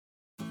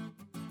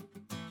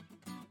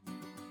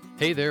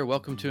Hey there,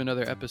 welcome to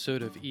another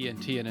episode of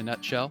ENT in a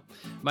Nutshell.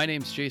 My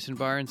name's Jason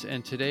Barnes,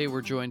 and today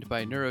we're joined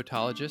by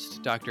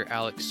neurotologist Dr.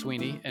 Alex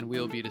Sweeney, and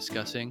we'll be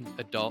discussing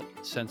adult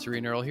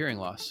sensory neural hearing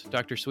loss.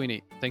 Dr.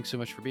 Sweeney, thanks so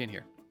much for being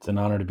here. It's an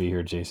honor to be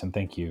here, Jason.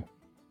 Thank you.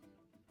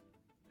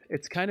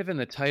 It's kind of in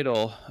the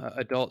title,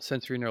 adult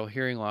sensory neural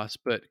hearing loss,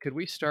 but could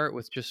we start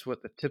with just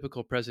what the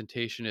typical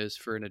presentation is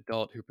for an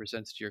adult who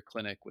presents to your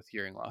clinic with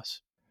hearing loss?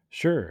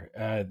 Sure.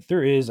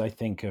 There is, I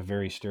think, a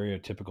very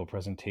stereotypical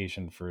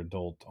presentation for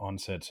adult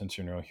onset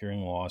sensorineural hearing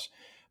loss,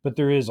 but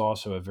there is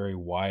also a very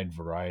wide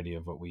variety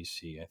of what we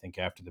see. I think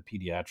after the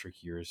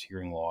pediatric years,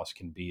 hearing loss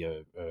can be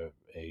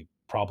a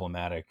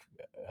problematic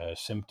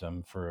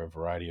symptom for a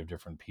variety of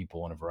different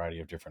people in a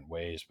variety of different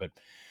ways. But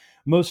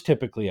most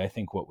typically, I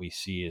think what we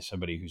see is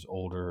somebody who's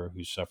older,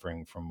 who's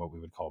suffering from what we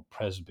would call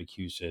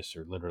presbycusis,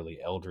 or literally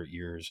elder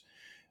ears,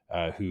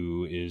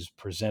 who is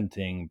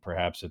presenting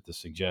perhaps at the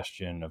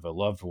suggestion of a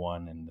loved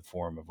one in the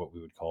form of what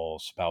we would call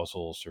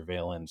spousal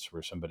surveillance,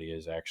 where somebody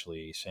is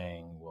actually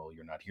saying, well,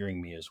 you're not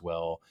hearing me as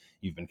well.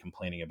 You've been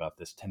complaining about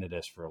this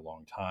tinnitus for a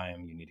long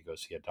time. You need to go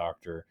see a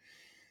doctor.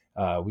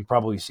 We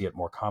probably see it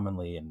more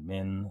commonly in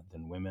men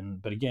than women.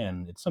 But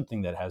again, it's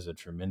something that has a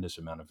tremendous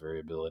amount of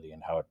variability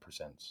in how it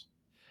presents.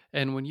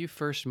 And when you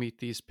first meet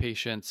these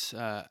patients,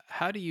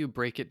 how do you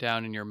break it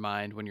down in your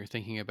mind when you're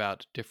thinking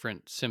about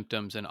different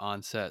symptoms and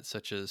onset,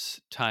 such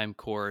as time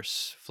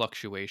course,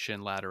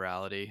 fluctuation,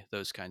 laterality,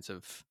 those kinds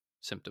of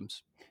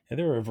symptoms? And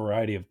there are a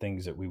variety of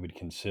things that we would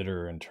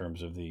consider in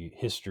terms of the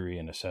history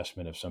and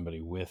assessment of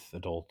somebody with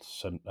adult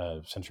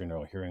sensory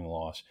neural hearing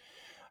loss.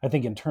 I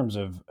think in terms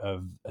of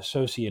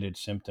associated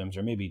symptoms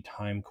or maybe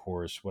time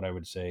course, what I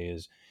would say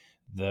is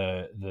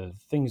the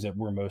things that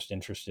we're most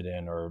interested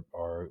in are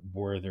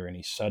were there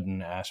any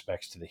sudden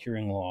aspects to the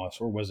hearing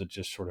loss, or was it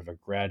just sort of a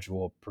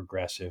gradual,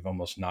 progressive,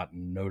 almost not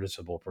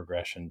noticeable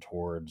progression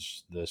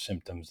towards the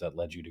symptoms that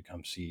led you to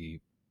come see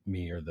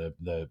me or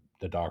the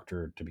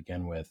doctor to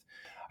begin with.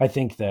 I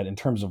think that in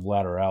terms of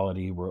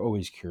laterality, we're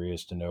always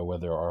curious to know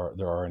whether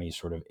there are any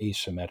sort of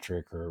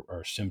asymmetric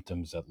or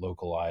symptoms that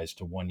localize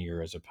to one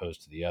ear as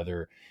opposed to the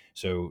other.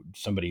 So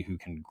somebody who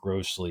can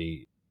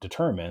grossly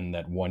determine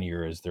that one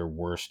ear is their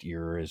worst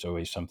ear is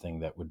always something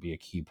that would be a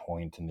key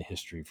point in the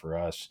history for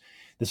us.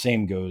 The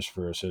same goes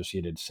for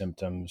associated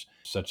symptoms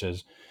such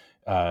as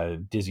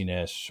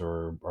dizziness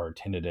or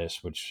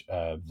tinnitus, which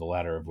the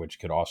latter of which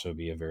could also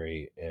be a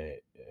very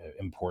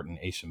important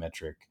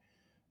asymmetric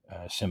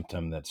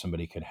symptom that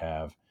somebody could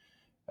have.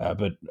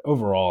 But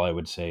overall, I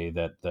would say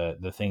that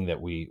the thing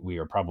that we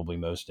are probably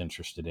most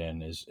interested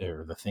in is,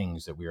 or the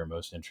things that we are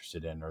most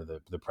interested in, are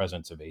the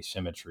presence of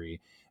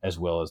asymmetry, as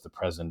well as the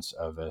presence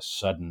of a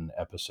sudden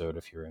episode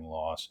of hearing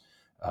loss,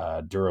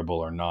 durable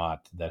or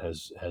not, that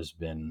has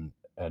been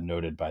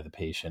noted by the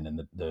patient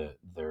and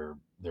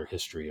their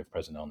history of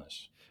present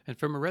illness. And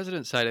from a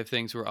resident side of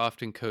things, we're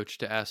often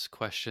coached to ask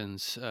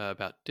questions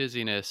about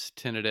dizziness,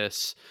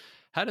 tinnitus.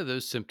 How do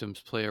those symptoms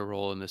play a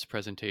role in this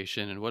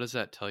presentation, and what does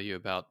that tell you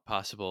about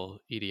possible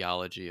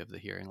etiology of the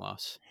hearing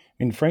loss?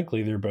 I mean,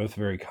 frankly, they're both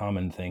very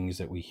common things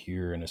that we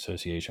hear in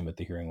association with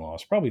the hearing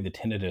loss, probably the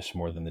tinnitus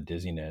more than the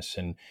dizziness.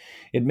 And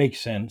it makes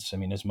sense. I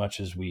mean, as much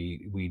as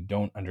we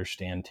don't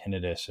understand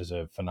tinnitus as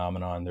a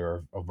phenomenon, there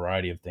are a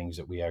variety of things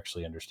that we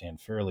actually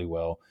understand fairly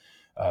well,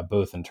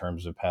 both in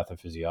terms of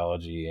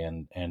pathophysiology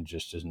and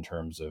just as in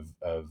terms of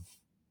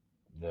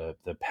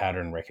the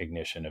pattern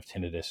recognition of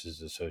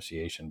tinnitus's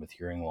association with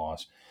hearing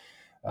loss.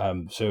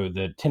 So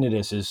the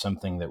tinnitus is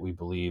something that we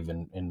believe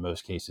in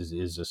most cases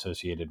is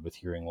associated with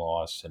hearing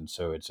loss. And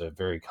so it's a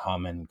very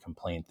common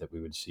complaint that we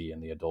would see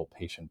in the adult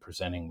patient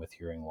presenting with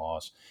hearing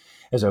loss.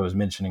 As I was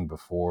mentioning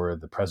before,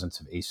 the presence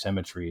of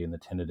asymmetry in the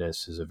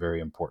tinnitus is a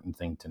very important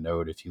thing to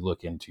note. If you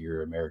look into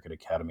your American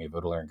Academy of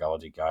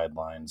Otolaryngology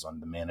guidelines on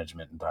the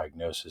management and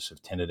diagnosis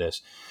of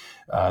tinnitus,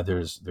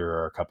 there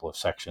are a couple of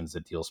sections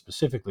that deal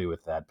specifically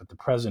with that. But the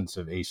presence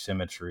of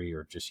asymmetry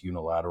or just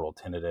unilateral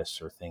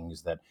tinnitus, or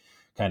things that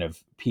kind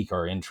of pique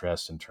our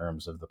interest in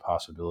terms of the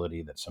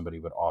possibility that somebody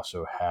would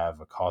also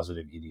have a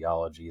causative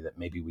etiology that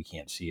maybe we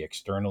can't see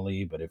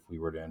externally, but if we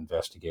were to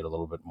investigate a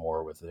little bit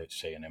more with,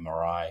 say, an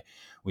MRI,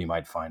 we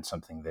might find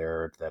something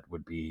there that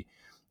would be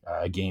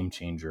a game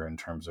changer in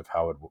terms of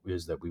how it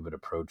is that we would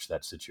approach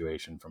that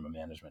situation from a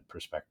management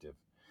perspective.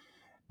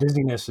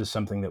 Dizziness is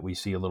something that we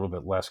see a little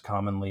bit less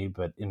commonly,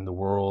 but in the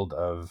world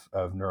of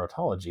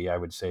neurotology, I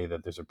would say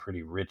that there's a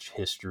pretty rich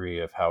history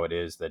of how it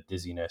is that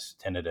dizziness,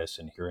 tinnitus,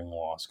 and hearing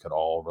loss could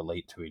all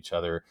relate to each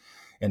other.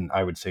 And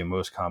I would say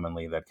most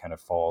commonly that kind of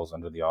falls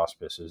under the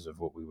auspices of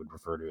what we would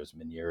refer to as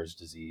Meniere's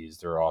disease.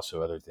 There are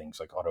also other things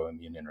like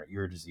autoimmune inner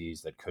ear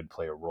disease that could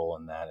play a role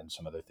in that, and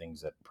some other things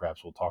that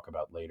perhaps we'll talk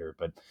about later.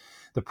 But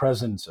the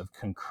presence of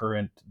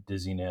concurrent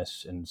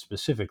dizziness, and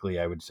specifically,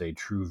 I would say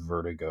true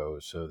vertigo,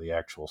 so the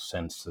actual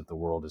sense that the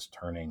world is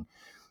turning,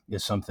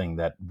 is something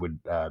that would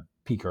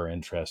pique our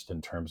interest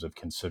in terms of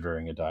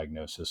considering a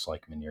diagnosis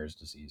like Meniere's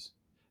disease.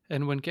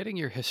 And when getting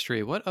your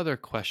history, what other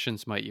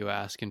questions might you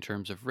ask in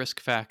terms of risk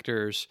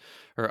factors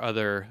or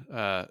other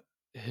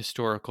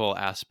historical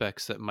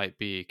aspects that might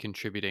be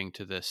contributing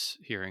to this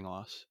hearing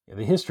loss? Yeah,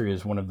 the history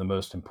is one of the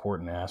most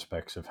important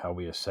aspects of how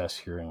we assess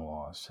hearing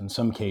loss. In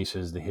some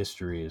cases, the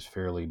history is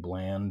fairly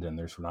bland, and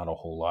there's not a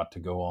whole lot to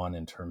go on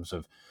in terms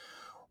of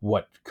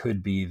what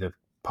could be the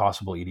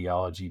possible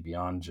etiology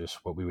beyond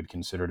just what we would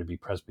consider to be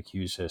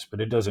presbycusis. But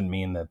it doesn't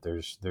mean that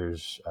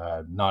there's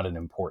not an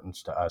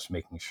importance to us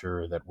making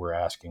sure that we're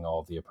asking all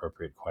of the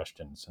appropriate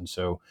questions. And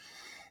so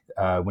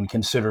when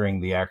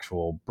considering the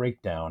actual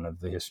breakdown of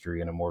the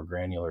history in a more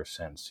granular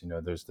sense.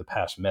 There's the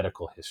past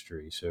medical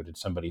history. So, did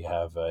somebody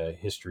have a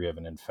history of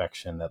an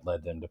infection that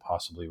led them to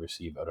possibly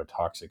receive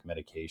ototoxic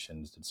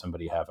medications? Did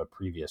somebody have a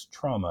previous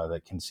trauma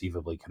that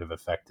conceivably could have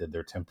affected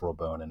their temporal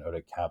bone and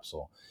otic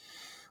capsule?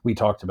 We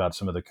talked about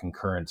some of the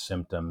concurrent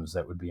symptoms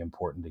that would be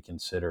important to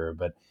consider,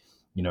 but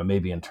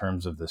maybe in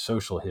terms of the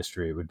social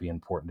history, it would be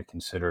important to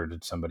consider,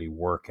 did somebody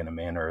work in a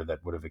manner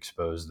that would have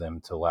exposed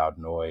them to loud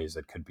noise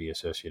that could be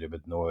associated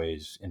with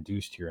noise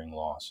induced hearing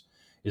loss?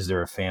 Is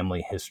there a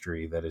family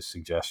history that is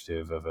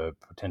suggestive of a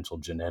potential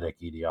genetic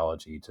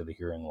etiology to the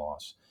hearing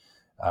loss?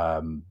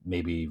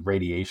 Maybe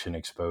radiation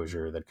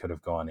exposure that could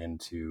have gone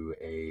into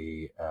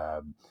a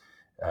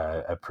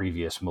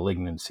previous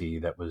malignancy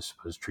that was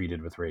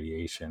treated with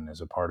radiation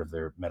as a part of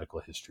their medical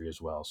history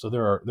as well. So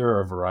there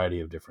are a variety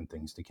of different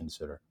things to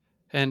consider.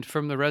 And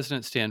from the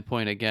resident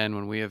standpoint, again,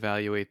 when we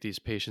evaluate these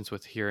patients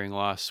with hearing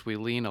loss, we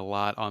lean a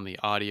lot on the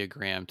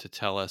audiogram to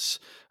tell us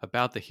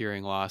about the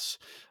hearing loss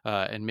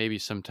and maybe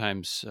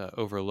sometimes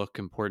overlook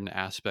important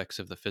aspects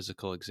of the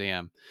physical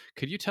exam.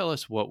 Could you tell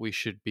us what we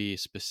should be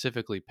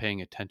specifically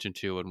paying attention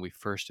to when we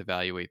first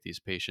evaluate these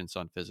patients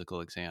on physical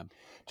exam?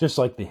 Just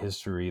like the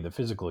history, the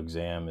physical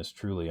exam is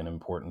truly an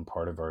important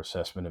part of our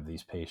assessment of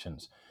these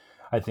patients.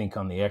 I think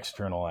on the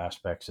external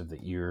aspects of the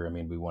ear, I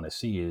mean, we want to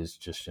see is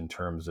just in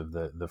terms of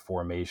the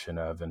formation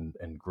of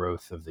and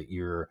growth of the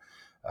ear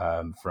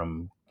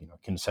from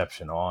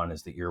conception on.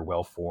 Is the ear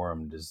well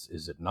formed?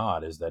 Is it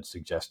not? Is that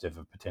suggestive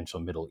of potential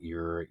middle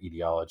ear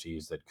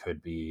etiologies that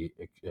could be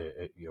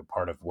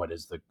part of what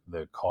is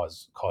the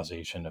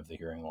causation of the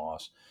hearing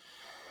loss?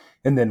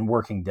 And then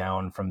working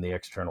down from the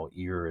external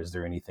ear, is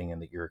there anything in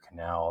the ear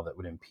canal that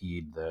would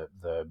impede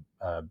the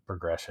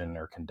progression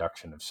or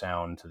conduction of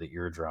sound to the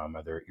eardrum?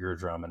 Are there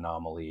eardrum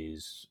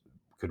anomalies?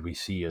 Could we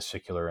see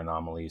ossicular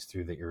anomalies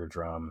through the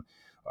eardrum?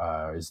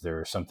 Is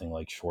there something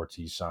like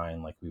Schwarzschild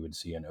sign, like we would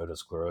see in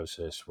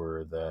otosclerosis,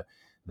 where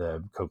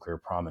the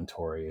cochlear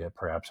promontory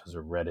perhaps has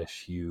a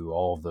reddish hue?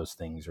 All of those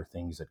things are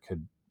things that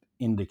could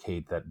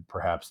indicate that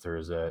perhaps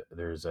there's a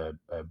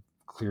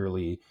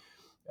clearly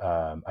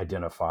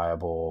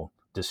identifiable,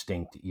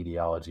 distinct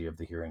etiology of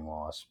the hearing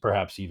loss,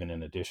 perhaps even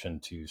in addition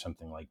to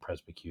something like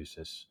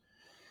presbycusis.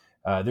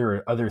 There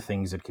are other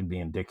things that could be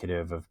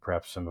indicative of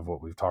perhaps some of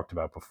what we've talked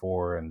about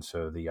before. And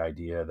so the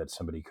idea that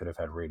somebody could have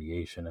had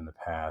radiation in the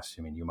past,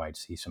 I mean, you might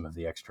see some of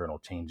the external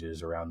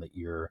changes around the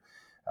ear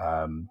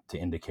to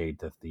indicate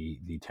that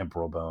the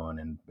temporal bone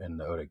and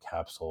the otic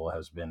capsule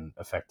has been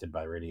affected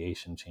by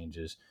radiation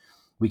changes.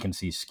 We can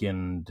see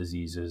skin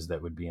diseases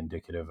that would be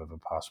indicative of a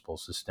possible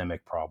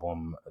systemic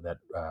problem that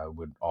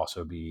would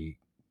also be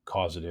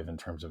causative in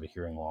terms of a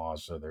hearing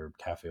loss. Are there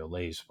cafe au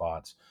lait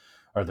spots?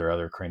 Are there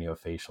other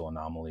craniofacial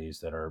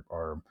anomalies that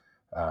are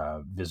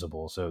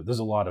visible? So there's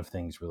a lot of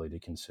things really to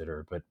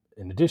consider. But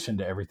in addition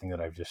to everything that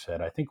I've just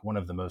said, I think one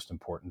of the most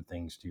important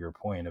things, to your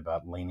point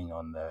about leaning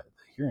on the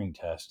hearing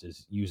test,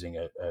 is using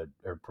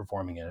or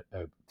performing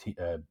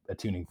a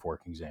tuning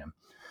fork exam.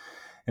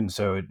 And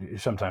so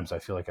sometimes I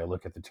feel like I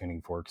look at the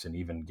tuning forks and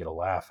even get a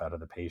laugh out of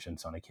the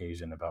patients on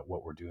occasion about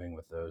what we're doing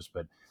with those.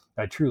 But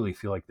I truly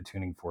feel like the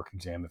tuning fork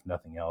exam, if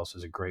nothing else,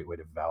 is a great way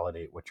to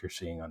validate what you're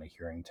seeing on a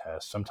hearing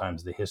test.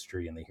 Sometimes the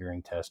history and the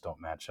hearing test don't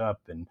match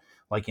up. And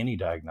like any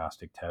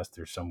diagnostic test,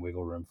 there's some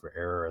wiggle room for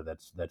error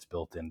that's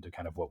built into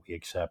kind of what we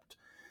accept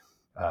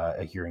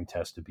a hearing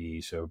test to be.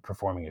 So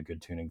performing a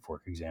good tuning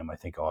fork exam, I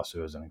think,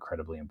 also is an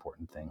incredibly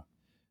important thing.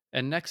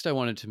 And next, I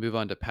wanted to move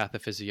on to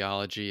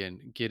pathophysiology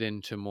and get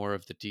into more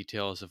of the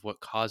details of what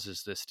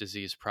causes this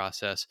disease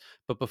process.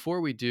 But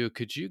before we do,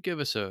 could you give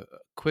us a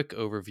quick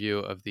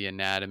overview of the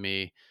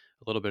anatomy,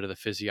 a little bit of the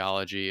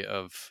physiology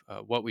of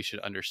what we should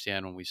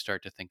understand when we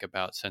start to think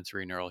about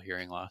sensory neural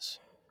hearing loss?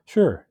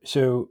 Sure.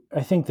 So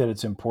I think that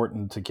it's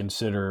important to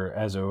consider,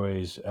 as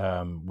always,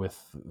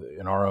 with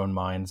in our own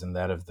minds and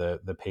that of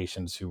the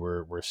patients who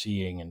we're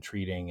seeing and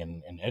treating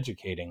and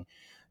educating,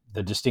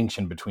 the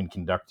distinction between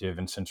conductive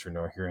and sensory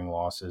neural hearing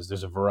losses.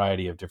 There's a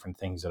variety of different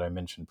things that I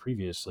mentioned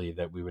previously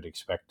that we would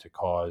expect to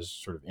cause,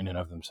 sort of in and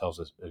of themselves,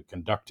 a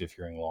conductive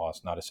hearing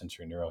loss, not a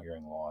sensory neural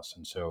hearing loss.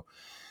 And so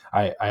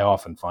I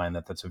often find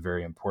that that's a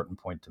very important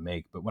point to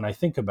make. But when I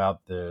think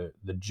about the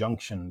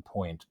junction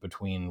point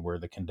between where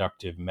the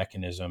conductive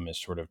mechanism is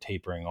sort of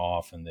tapering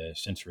off and the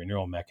sensory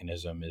neural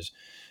mechanism is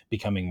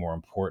becoming more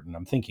important,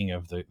 I'm thinking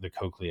of the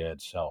cochlea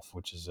itself,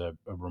 which is a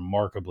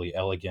remarkably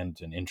elegant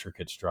and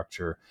intricate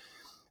structure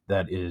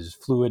that is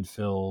fluid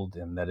filled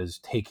and that is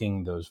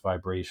taking those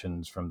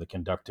vibrations from the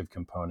conductive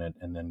component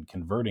and then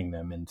converting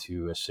them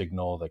into a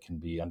signal that can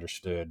be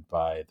understood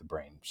by the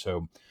brain.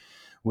 So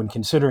when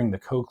considering the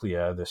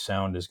cochlea, the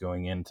sound is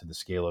going into the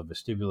scala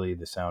vestibuli.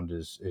 The sound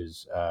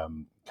is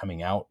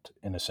coming out,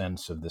 in a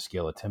sense, of the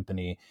scala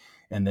tympani.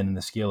 And then in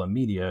the scala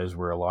media is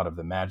where a lot of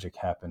the magic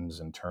happens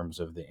in terms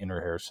of the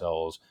inner hair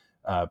cells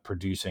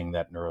producing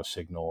that neural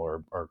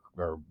signal,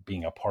 or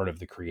being a part of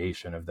the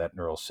creation of that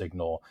neural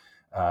signal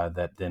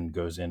that then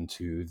goes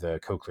into the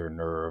cochlear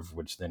nerve,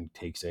 which then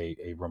takes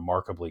a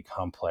remarkably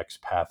complex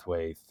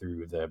pathway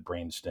through the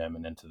brainstem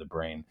and into the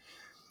brain.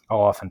 I'll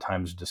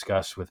oftentimes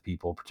discuss with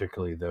people,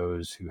 particularly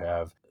those who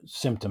have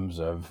symptoms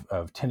of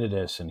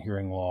tinnitus and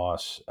hearing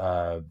loss,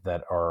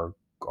 that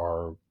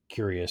are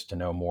curious to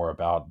know more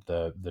about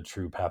the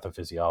true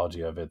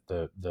pathophysiology of it,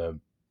 the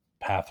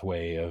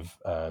pathway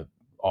of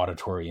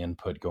auditory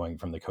input going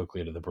from the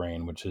cochlea to the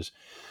brain, which is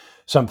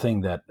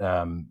something that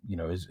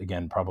is,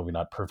 again, probably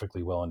not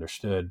perfectly well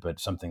understood, but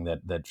something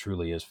that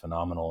truly is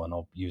phenomenal. And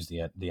I'll use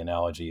the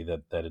analogy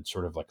that it's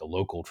sort of like a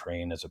local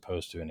train as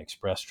opposed to an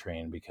express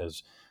train,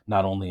 because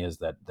not only is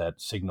that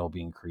signal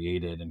being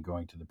created and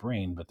going to the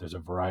brain, but there's a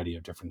variety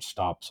of different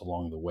stops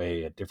along the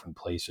way at different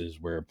places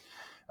where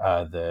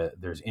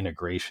there's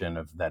integration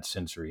of that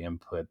sensory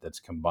input that's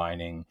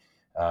combining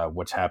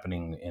what's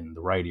happening in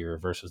the right ear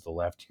versus the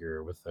left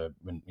ear, with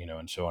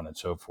and so on and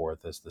so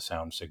forth, as the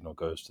sound signal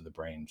goes to the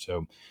brain.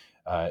 So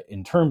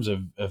in terms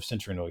of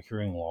sensorineural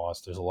hearing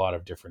loss, there's a lot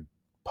of different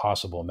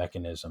possible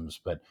mechanisms,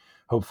 but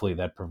hopefully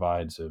that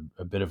provides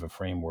a bit of a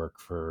framework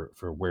for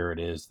where it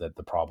is that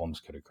the problems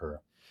could occur.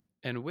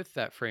 And with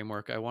that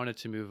framework, I wanted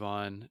to move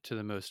on to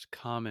the most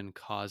common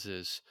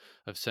causes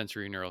of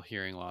sensory neural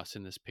hearing loss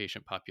in this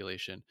patient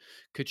population.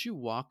 Could you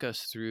walk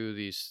us through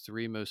these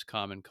three most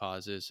common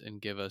causes and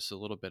give us a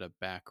little bit of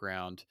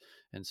background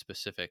and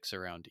specifics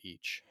around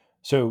each?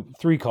 So,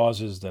 three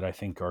causes that I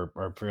think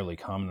are fairly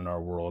common in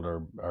our world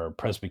are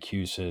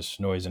presbycusis,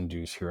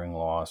 noise-induced hearing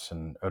loss,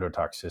 and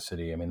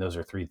ototoxicity. I mean, those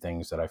are three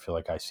things that I feel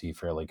like I see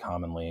fairly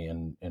commonly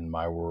in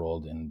my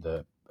world, in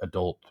the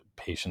adult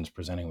patients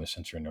presenting with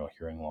sensorineural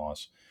hearing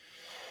loss.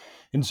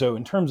 And so,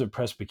 in terms of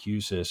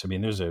presbycusis, I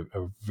mean, there's a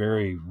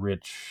very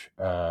rich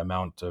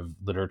amount of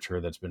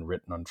literature that's been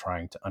written on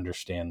trying to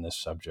understand this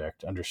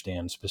subject,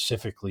 understand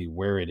specifically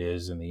where it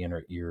is in the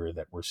inner ear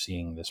that we're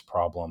seeing this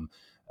problem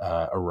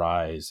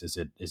arise.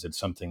 Is it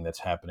something that's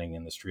happening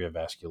in the stria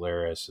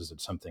vascularis? Is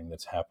it something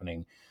that's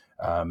happening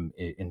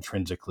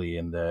intrinsically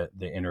in the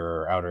inner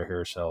or outer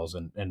hair cells?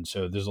 And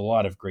so there's a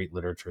lot of great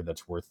literature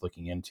that's worth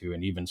looking into,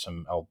 and even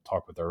some, I'll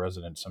talk with our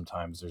residents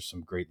sometimes, there's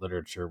some great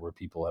literature where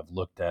people have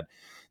looked at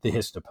the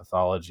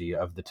histopathology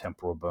of the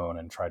temporal bone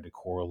and tried to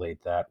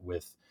correlate that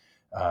with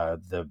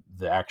the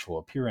actual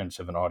appearance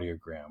of an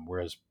audiogram,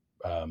 whereas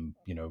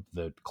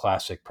the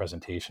classic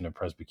presentation of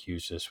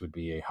presbycusis would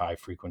be a high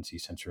frequency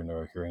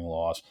sensorineural hearing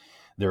loss.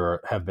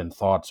 Have been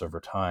thoughts over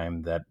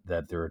time that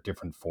there are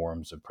different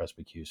forms of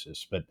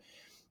presbycusis. But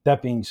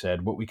that being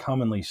said, what we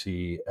commonly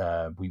see,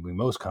 we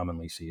most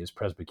commonly see, is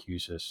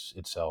presbycusis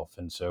itself.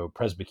 And so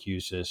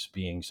presbycusis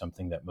being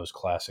something that most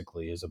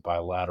classically is a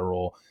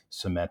bilateral,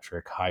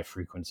 symmetric, high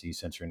frequency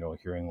sensorineural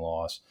hearing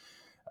loss.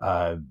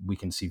 We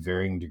can see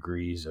varying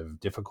degrees of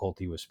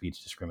difficulty with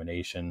speech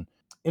discrimination.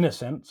 In a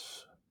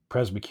sense,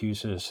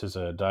 presbycusis is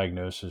a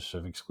diagnosis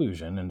of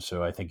exclusion, and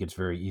so I think it's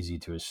very easy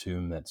to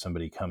assume that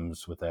somebody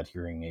comes with that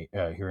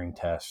hearing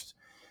test,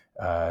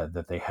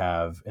 that they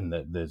have, in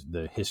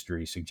the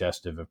history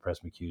suggestive of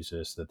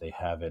presbycusis, that they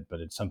have it.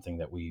 But it's something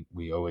that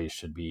we always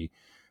should be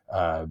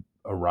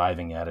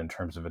arriving at in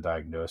terms of a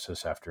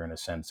diagnosis after, in a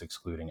sense,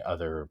 excluding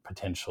other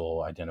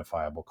potential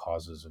identifiable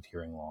causes of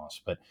hearing loss.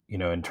 But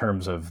in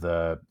terms of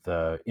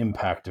the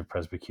impact of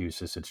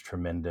presbycusis, it's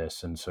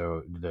tremendous, and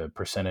so the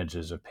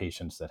percentages of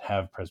patients that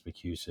have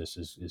presbycusis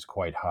is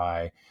quite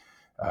high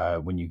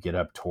when you get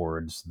up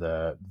towards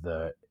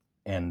the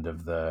end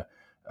of the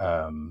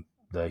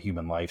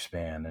human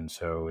lifespan. And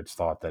so it's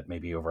thought that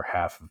maybe over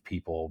half of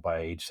people by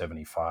age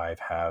 75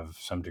 have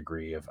some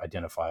degree of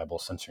identifiable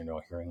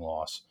sensorineural hearing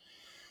loss.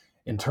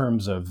 In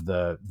terms of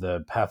the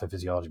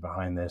pathophysiology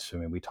behind this, I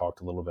mean, we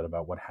talked a little bit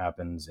about what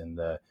happens in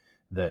the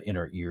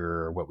inner ear,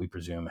 or what we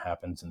presume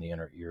happens in the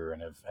inner ear,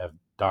 and have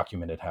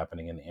documented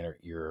happening in the inner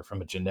ear.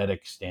 From a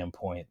genetic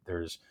standpoint,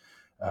 there's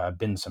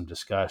been some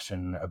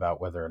discussion about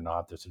whether or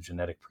not there's a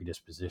genetic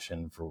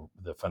predisposition for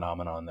the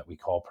phenomenon that we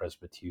call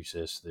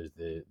presbycusis. There's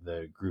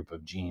the group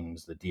of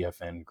genes, the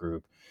DFN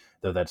group,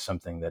 though that's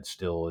something that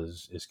still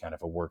is kind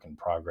of a work in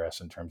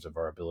progress in terms of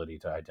our ability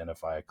to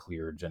identify a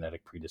clear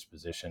genetic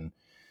predisposition.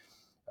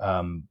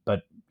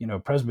 But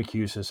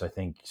presbycusis, I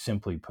think,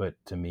 simply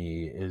put, to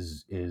me,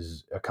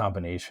 is a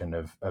combination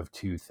of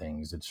two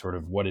things. It's sort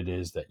of what it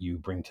is that you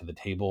bring to the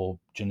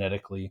table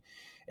genetically,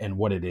 and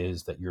what it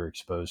is that you're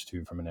exposed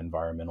to from an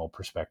environmental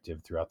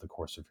perspective throughout the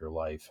course of your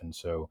life. And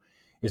so,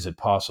 is it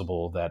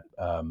possible that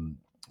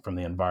from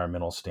the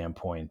environmental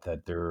standpoint,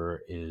 that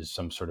there is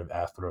some sort of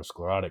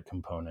atherosclerotic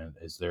component?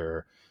 Is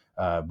there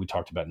We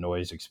talked about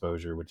noise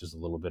exposure, which is a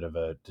little bit of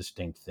a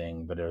distinct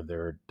thing, but are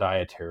there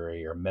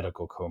dietary or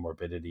medical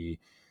comorbidity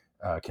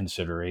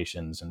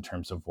considerations in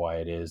terms of why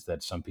it is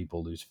that some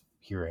people lose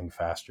hearing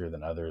faster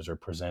than others or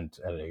present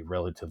at a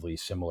relatively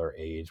similar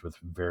age with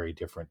very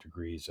different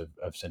degrees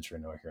of sensory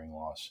neural hearing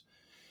loss.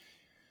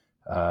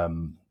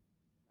 Um,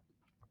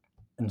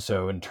 and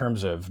so, in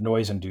terms of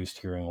noise-induced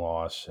hearing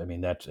loss, I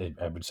mean that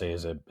I would say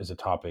is a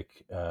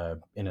topic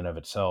in and of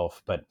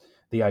itself. But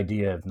the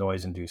idea of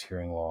noise-induced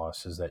hearing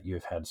loss is that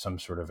you've had some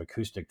sort of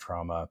acoustic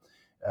trauma,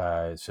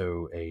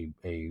 so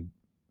a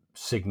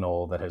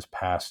signal that has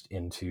passed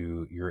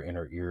into your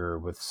inner ear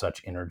with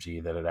such energy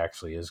that it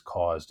actually has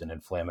caused an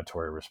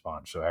inflammatory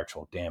response, so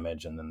actual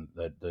damage, and then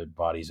the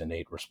body's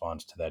innate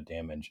response to that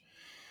damage.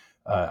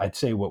 I'd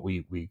say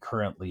we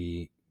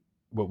currently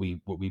what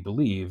we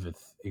believe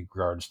with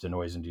regards to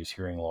noise-induced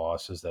hearing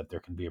loss is that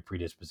there can be a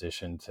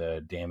predisposition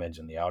to damage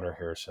in the outer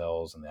hair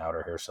cells, and the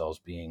outer hair cells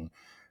being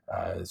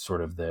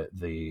sort of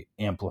the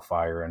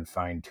amplifier and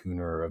fine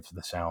tuner of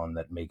the sound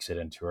that makes it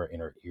into our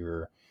inner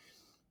ear.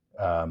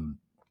 Um,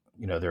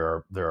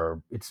 there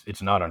are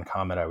it's not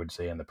uncommon, I would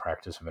say, in the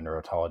practice of a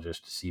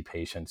neurotologist to see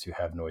patients who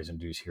have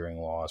noise-induced hearing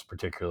loss,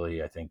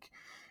 particularly I think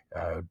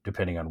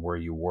depending on where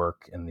you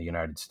work in the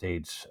United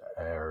States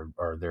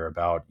or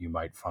thereabout, you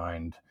might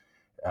find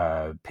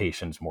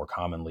patients more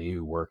commonly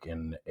who work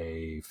in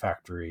a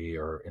factory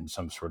or in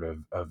some sort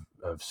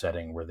of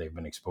setting where they've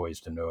been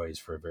exposed to noise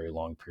for a very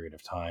long period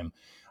of time.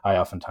 I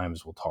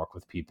oftentimes will talk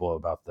with people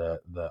about the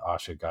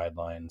OSHA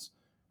guidelines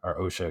or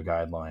OSHA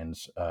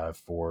guidelines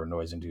for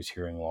noise-induced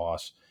hearing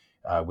loss,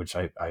 which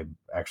I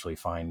actually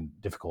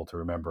find difficult to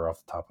remember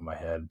off the top of my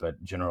head.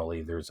 But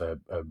generally, it's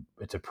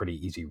a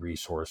pretty easy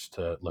resource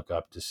to look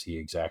up to see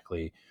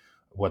exactly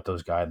what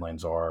those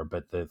guidelines are.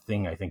 But the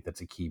thing I think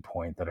that's a key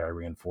point that I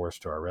reinforce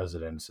to our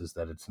residents is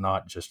that it's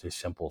not just a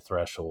simple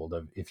threshold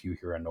of if you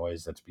hear a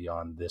noise that's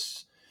beyond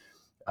this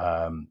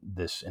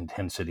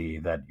intensity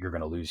that you're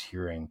going to lose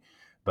hearing,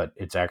 but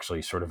it's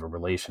actually sort of a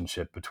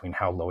relationship between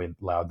how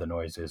loud the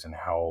noise is and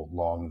how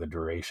long the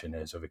duration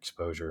is of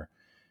exposure.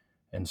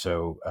 And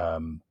so,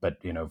 but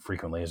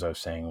frequently, as I was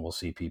saying, we'll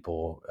see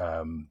people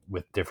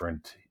with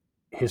different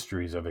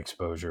histories of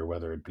exposure,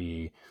 whether it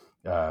be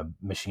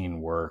machine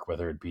work,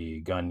 whether it be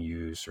gun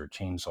use or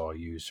chainsaw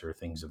use or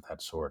things of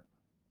that sort.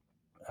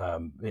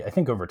 I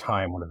think over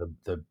time, one of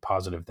the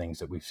positive things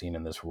that we've seen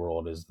in this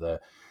world is the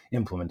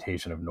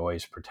implementation of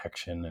noise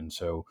protection. And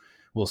so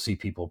we'll see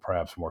people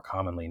perhaps more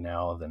commonly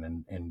now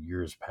than in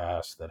years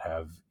past that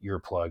have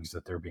earplugs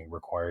that they're being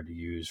required to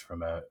use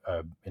from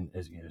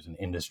as an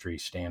industry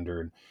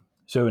standard.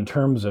 So in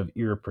terms of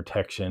ear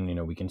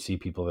protection, we can see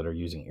people that are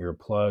using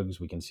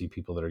earplugs, we can see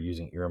people that are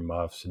using ear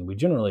muffs, and we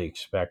generally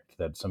expect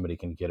that somebody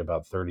can get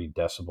about 30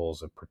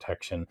 decibels of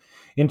protection.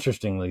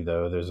 Interestingly,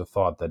 though, there's a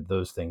thought that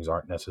those things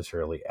aren't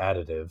necessarily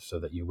additive, so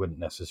that you wouldn't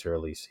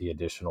necessarily see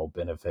additional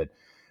benefit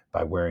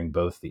by wearing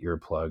both the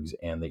earplugs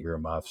and the ear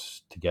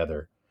muffs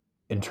together.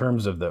 In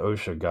terms of the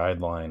OSHA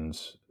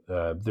guidelines,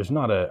 there's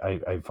not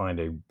I find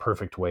a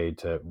perfect way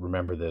to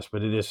remember this,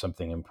 but it is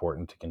something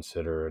important to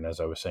consider. And as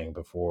I was saying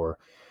before,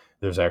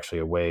 there's actually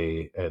a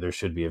way, there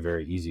should be a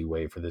very easy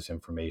way for this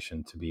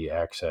information to be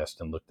accessed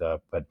and looked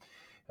up. But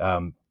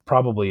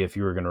probably if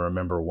you were going to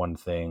remember one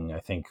thing, I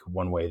think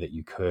one way that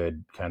you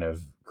could kind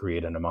of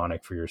create a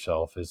mnemonic for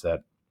yourself is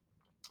that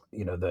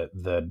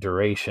the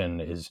duration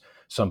is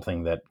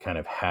something that kind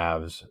of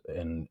halves,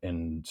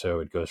 and so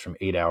it goes from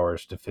 8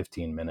 hours to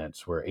 15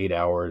 minutes, where 8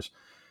 hours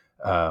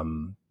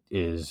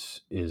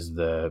is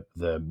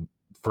the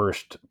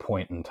first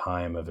point in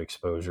time of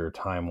exposure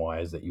time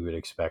wise that you would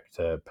expect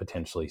to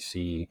potentially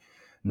see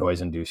noise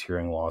induced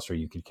hearing loss, or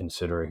you could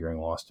consider a hearing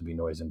loss to be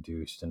noise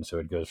induced. And so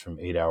it goes from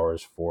 8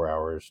 hours, 4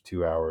 hours,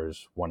 2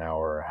 hours, 1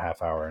 hour, a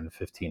half hour, and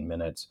 15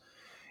 minutes.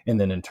 And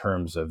then in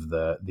terms of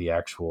the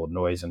actual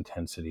noise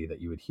intensity that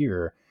you would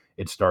hear,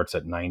 it starts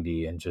at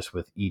 90, and just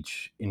with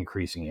each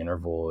increasing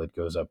interval, it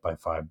goes up by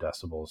 5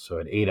 decibels. So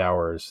at 8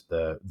 hours,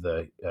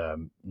 the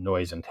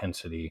noise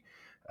intensity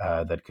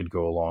that could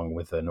go along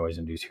with a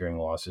noise-induced hearing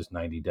loss is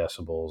 90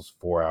 decibels.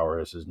 4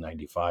 hours is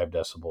 95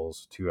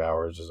 decibels. 2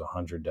 hours is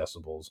 100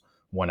 decibels.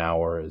 1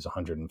 hour is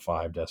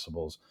 105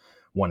 decibels.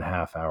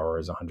 1/2 hour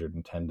is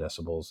 110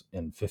 decibels,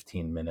 and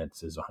 15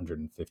 minutes is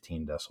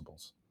 115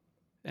 decibels.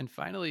 And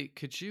finally,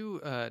 could you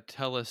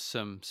tell us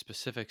some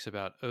specifics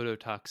about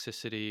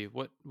ototoxicity?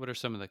 What are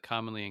some of the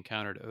commonly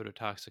encountered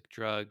ototoxic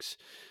drugs?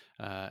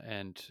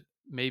 And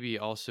maybe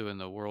also in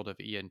the world of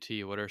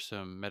ENT, what are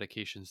some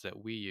medications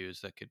that we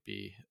use that could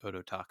be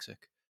ototoxic?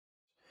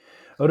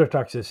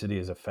 Ototoxicity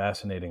is a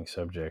fascinating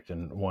subject,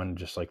 and one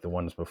just like the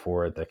ones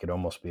before it that could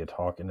almost be a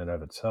talk in and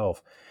of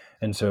itself.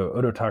 And so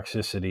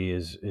ototoxicity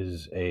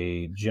is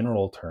a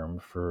general term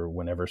for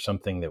whenever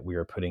something that we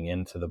are putting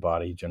into the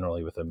body,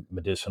 generally with a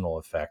medicinal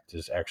effect,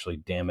 is actually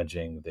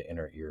damaging the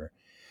inner ear.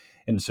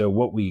 And so,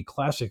 what we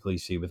classically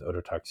see with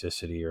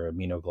ototoxicity are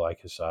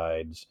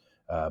aminoglycosides,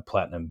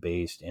 platinum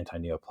based anti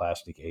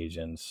neoplastic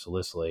agents,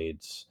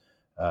 salicylates,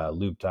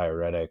 loop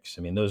diuretics.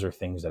 I mean, those are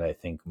things that I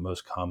think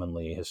most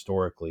commonly,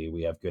 historically,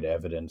 we have good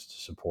evidence to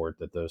support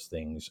that those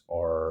things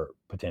are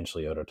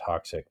potentially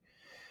ototoxic.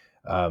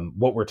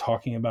 What we're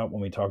talking about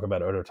when we talk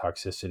about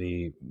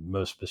ototoxicity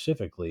most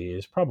specifically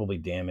is probably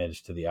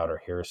damage to the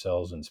outer hair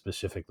cells, and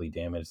specifically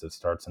damage that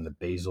starts in the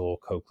basal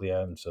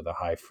cochlea, and so the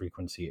high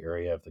frequency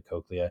area of the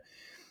cochlea.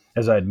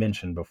 As I had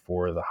mentioned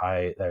before,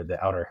 the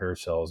outer hair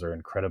cells are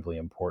incredibly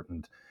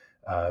important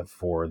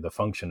for the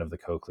function of the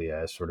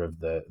cochlea as sort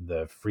of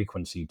the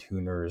frequency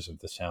tuners of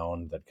the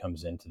sound that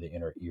comes into the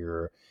inner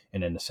ear,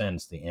 and in a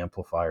sense, the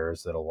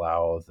amplifiers that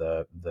allow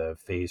the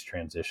phase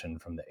transition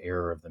from the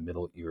air of the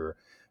middle ear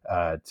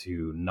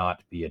to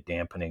not be a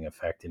dampening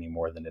effect any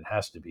more than it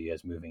has to be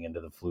as moving into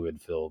the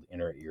fluid filled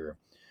inner ear.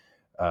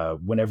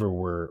 Whenever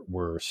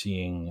we're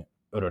seeing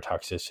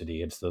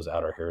ototoxicity, it's those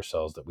outer hair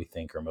cells that we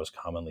think are most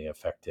commonly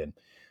affected.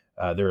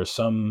 There are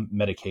some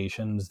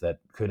medications that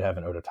could have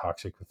an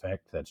ototoxic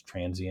effect that's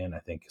transient. I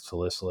think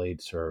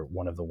salicylates are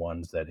one of the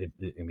ones that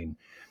I mean,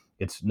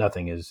 it's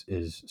nothing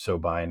is so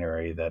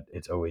binary that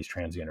it's always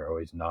transient or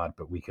always not.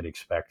 But we could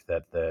expect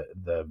that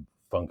the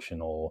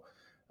functional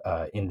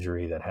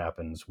injury that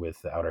happens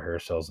with the outer hair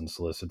cells and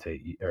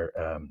solicitate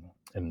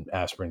and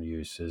aspirin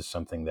use is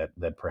something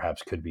that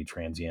perhaps could be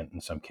transient in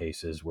some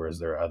cases, whereas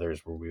there are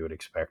others where we would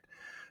expect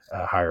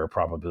a higher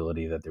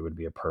probability that there would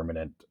be a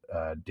permanent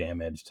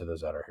damage to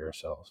those outer hair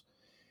cells.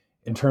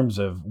 In terms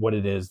of what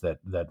it is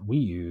that we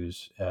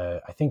use,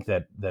 I think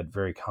that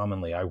very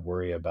commonly I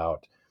worry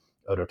about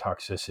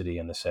ototoxicity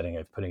in the setting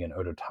of putting an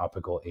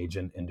ototopical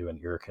agent into an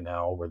ear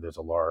canal where there's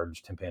a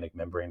large tympanic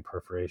membrane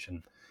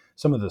perforation.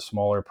 Some of the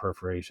smaller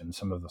perforations,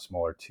 some of the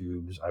smaller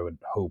tubes, I would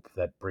hope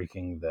that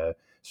breaking the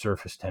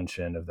surface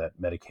tension of that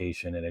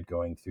medication and it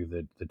going through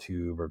the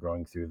tube or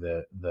going through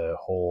the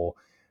hole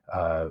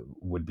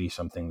would be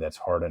something that's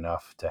hard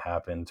enough to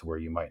happen to where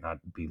you might not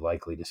be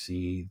likely to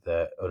see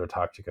the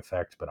ototoxic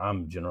effect. But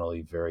I'm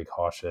generally very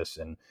cautious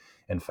and,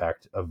 in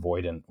fact,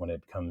 avoidant when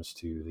it comes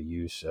to the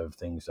use of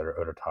things that are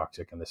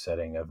ototoxic in the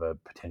setting of a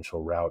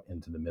potential route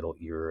into the middle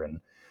ear.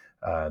 And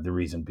the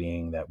reason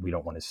being that we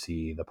don't want to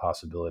see the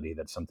possibility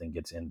that something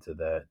gets into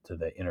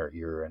the inner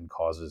ear and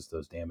causes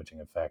those damaging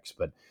effects.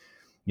 But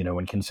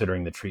when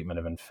considering the treatment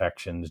of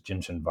infections,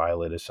 gentian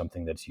violet is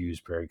something that's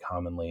used very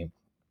commonly,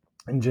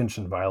 and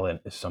gentian violet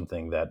is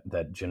something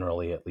that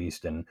generally, at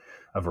least in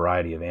a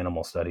variety of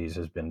animal studies,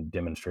 has been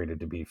demonstrated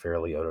to be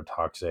fairly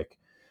ototoxic.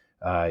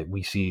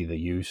 We see the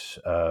use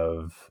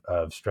of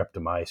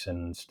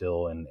streptomycin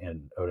still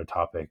in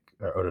ototopic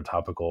or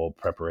ototopical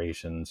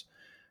preparations,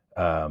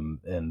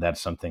 and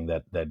that's something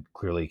that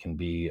clearly can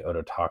be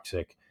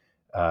ototoxic.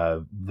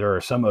 There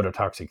are some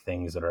ototoxic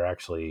things that are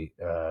actually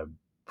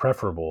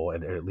preferable,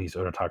 and at least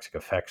ototoxic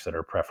effects that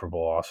are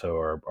preferable also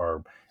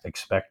are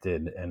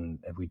expected. And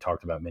we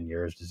talked about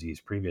Meniere's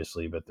disease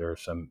previously, but there are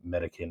some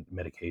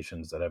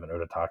medications that have an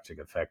ototoxic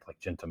effect,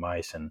 like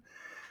gentamicin,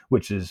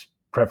 which is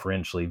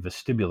preferentially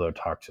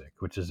vestibulotoxic,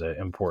 which is an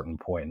important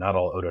point. Not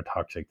all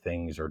ototoxic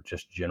things are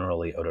just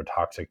generally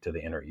ototoxic to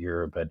the inner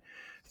ear, but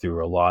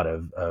through a lot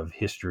of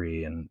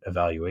history and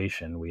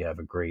evaluation, we have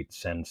a great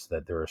sense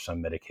that there are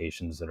some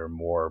medications that are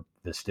more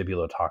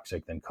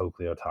vestibulotoxic than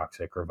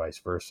cochleotoxic, or vice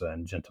versa.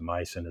 And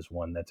gentamicin is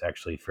one that's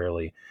actually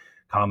fairly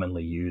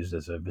commonly used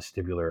as a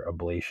vestibular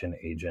ablation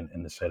agent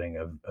in the setting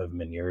of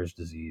Meniere's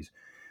disease,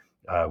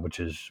 which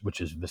is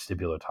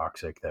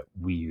vestibulotoxic, that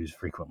we use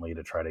frequently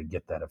to try to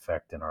get that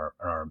effect in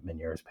our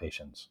Meniere's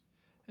patients.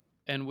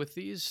 And with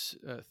these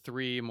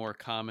three more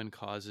common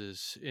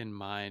causes in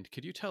mind,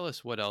 could you tell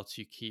us what else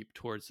you keep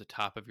towards the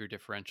top of your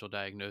differential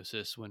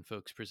diagnosis when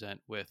folks present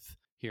with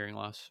hearing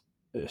loss?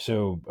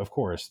 So, of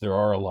course, there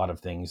are a lot of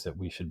things that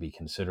we should be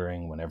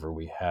considering whenever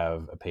we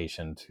have a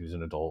patient who's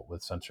an adult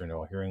with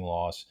sensorineural hearing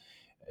loss.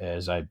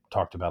 As I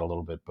talked about a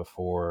little bit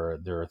before,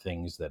 there are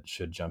things that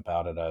should jump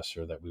out at us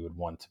or that we would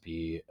want to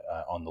be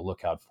on the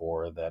lookout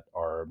for that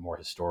are more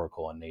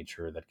historical in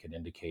nature, that could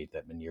indicate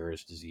that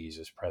Meniere's disease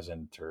is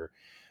present, or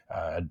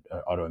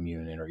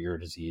autoimmune inner ear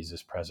disease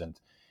is present.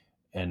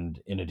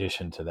 And in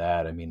addition to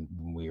that, I mean,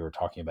 when we were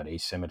talking about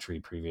asymmetry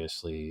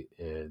previously,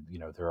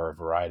 there are a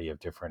variety of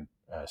different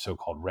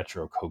so-called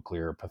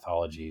retrocochlear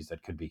pathologies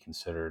that could be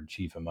considered.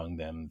 Chief among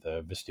them,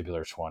 the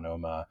vestibular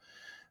schwannoma,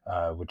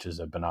 which is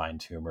a benign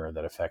tumor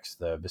that affects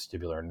the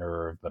vestibular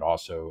nerve, but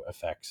also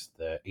affects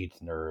the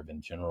eighth nerve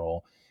in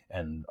general,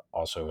 and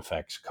also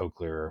affects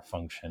cochlear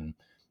function.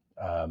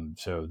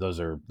 So those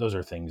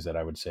are things that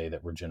I would say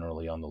that we're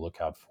generally on the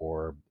lookout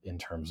for in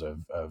terms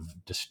of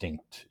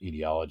distinct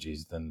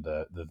etiologies than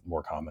the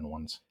more common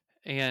ones.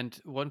 And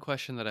one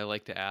question that I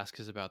like to ask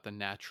is about the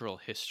natural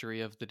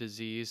history of the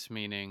disease,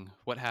 meaning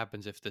what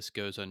happens if this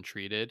goes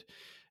untreated?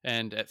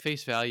 And at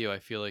face value, I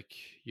feel like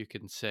you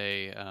can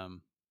say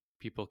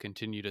people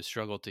continue to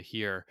struggle to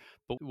hear,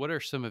 but what are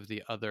some of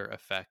the other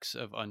effects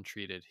of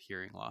untreated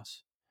hearing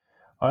loss?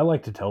 I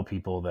like to tell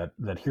people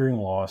that hearing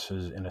loss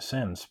is, in a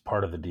sense,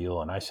 part of the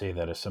deal, and I say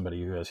that as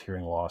somebody who has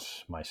hearing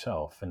loss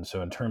myself. And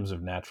so, in terms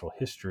of natural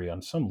history,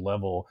 on some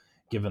level,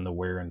 given the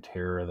wear and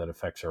tear that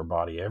affects our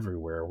body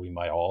everywhere, we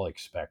might all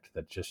expect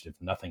that, just if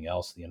nothing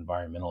else, the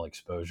environmental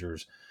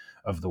exposures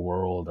of the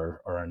world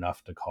are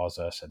enough to cause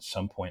us at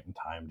some point in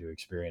time to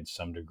experience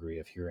some degree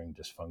of hearing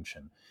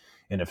dysfunction.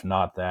 And if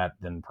not that,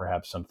 then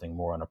perhaps something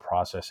more on a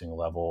processing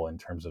level in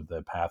terms of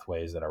the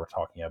pathways that I were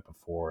talking about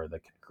before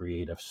that can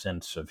create a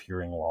sense of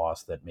hearing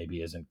loss that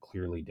maybe isn't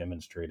clearly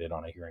demonstrated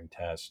on a hearing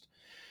test.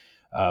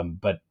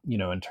 But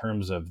in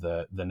terms of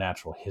the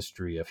natural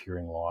history of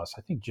hearing loss,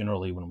 I think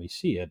generally when we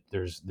see it,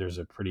 there's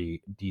a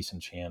pretty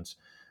decent chance,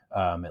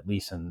 at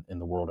least in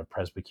the world of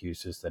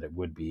presbycusis, that it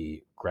would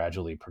be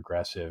gradually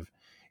progressive.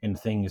 In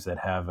things that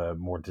have a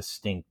more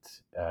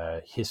distinct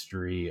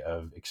history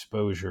of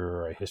exposure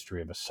or a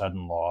history of a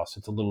sudden loss,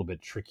 it's a little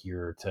bit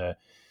trickier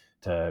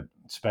to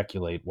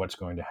speculate what's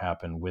going to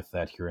happen with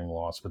that hearing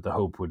loss. But the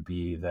hope would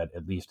be that,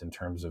 at least in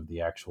terms of the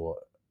actual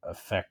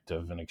effect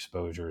of an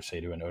exposure, say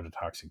to an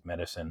ototoxic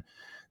medicine,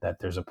 that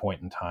there's a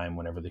point in time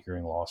whenever the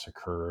hearing loss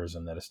occurs,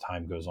 and that as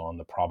time goes on,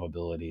 the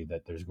probability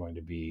that there's going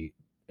to be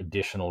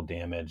additional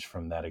damage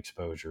from that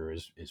exposure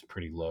is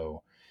pretty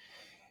low.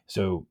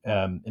 So,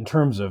 in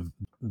terms of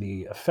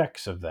the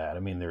effects of that,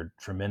 I mean, they're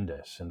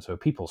tremendous. And so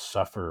people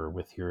suffer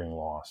with hearing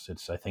loss.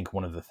 It's, I think,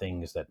 one of the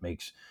things that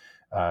makes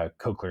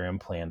cochlear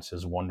implants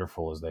as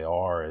wonderful as they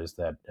are is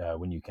that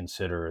when you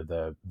consider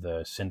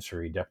the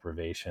sensory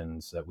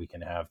deprivations that we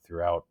can have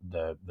throughout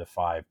the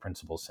five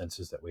principal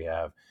senses that we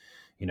have,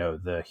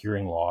 the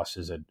hearing loss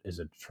is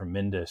a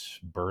tremendous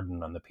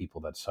burden on the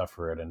people that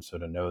suffer it. And so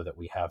to know that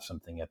we have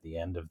something at the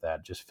end of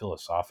that, just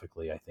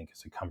philosophically, I think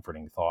is a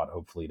comforting thought,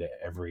 hopefully to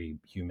every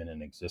human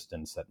in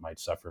existence that might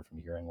suffer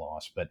from hearing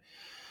loss. But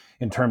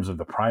in terms of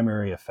the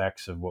primary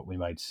effects of what we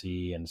might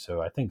see, and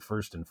so I think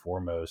first and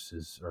foremost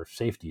are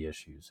safety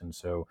issues. And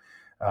so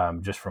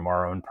just from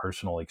our own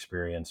personal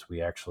experience,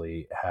 we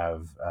actually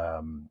have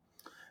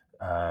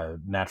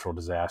natural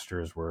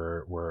disasters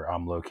where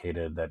I'm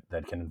located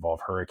that can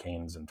involve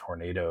hurricanes and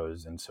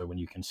tornadoes. And so when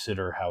you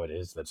consider how it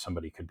is that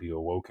somebody could be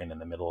awoken in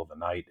the middle of the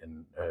night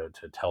and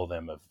to tell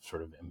them of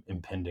sort of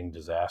impending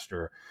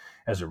disaster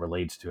as it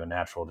relates to a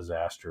natural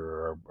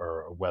disaster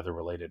or a weather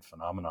related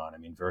phenomenon, I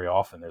mean, very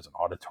often there's an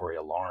auditory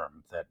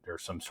alarm, that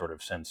there's some sort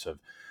of sense of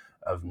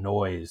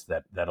noise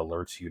that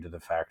alerts you to the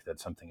fact that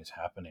something is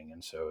happening.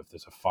 And so if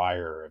there's a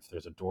fire, if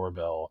there's a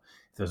doorbell,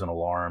 if there's an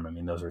alarm, I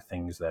mean, those are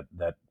things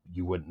that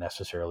you wouldn't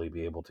necessarily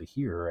be able to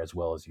hear as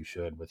well as you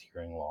should with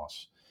hearing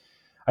loss.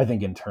 I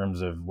think in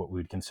terms of what we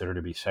would consider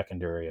to be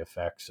secondary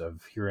effects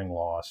of hearing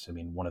loss, I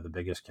mean, one of the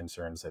biggest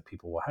concerns that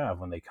people will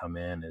have when they come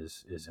in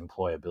is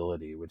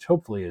employability, which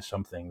hopefully is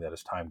something that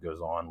as time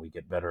goes on, we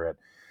get better at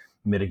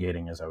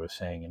mitigating, as I was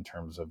saying, in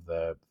terms of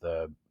the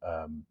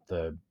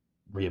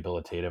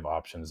rehabilitative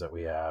options that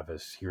we have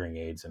as hearing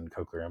aids and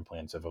cochlear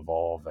implants have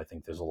evolved. I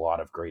think there's a lot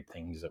of great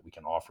things that we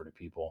can offer to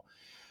people,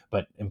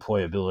 but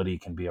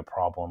employability can be a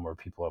problem where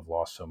people have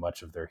lost so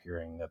much of their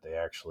hearing that they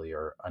actually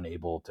are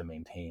unable to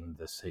maintain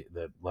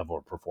the level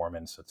of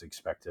performance that's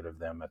expected of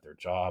them at their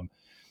job.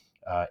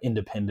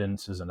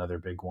 Independence is another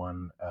big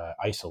one.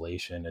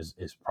 Isolation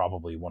is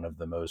probably one of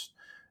the most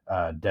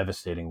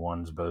devastating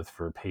ones, both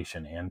for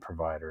patient and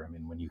provider. I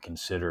mean, when you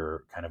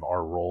consider kind of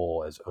our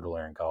role as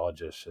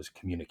otolaryngologists, as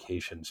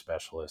communication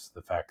specialists,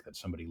 the fact that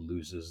somebody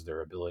loses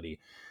their ability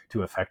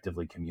to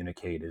effectively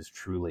communicate is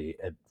truly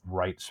at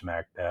right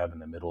smack dab in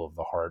the middle of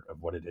the heart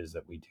of what it is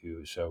that we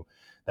do. So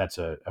that's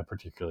a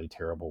particularly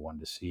terrible one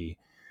to see.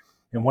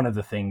 And one of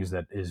the things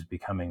that is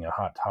becoming a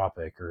hot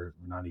topic, or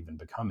not even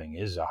becoming,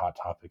 is a hot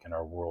topic in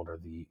our world, are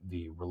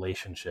the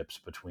relationships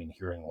between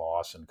hearing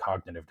loss and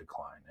cognitive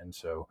decline. And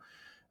so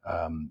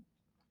um,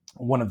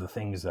 one of the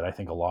things that I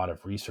think a lot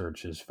of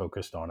research is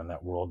focused on in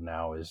that world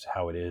now is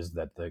how it is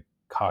that the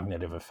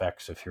cognitive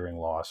effects of hearing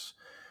loss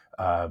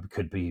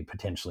could be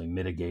potentially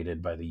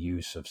mitigated by the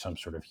use of some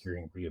sort of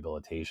hearing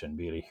rehabilitation,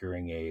 be it a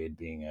hearing aid,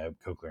 being a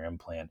cochlear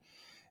implant.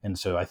 And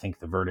so I think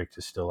the verdict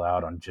is still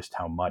out on just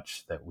how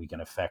much that we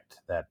can affect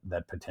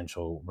that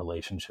potential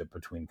relationship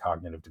between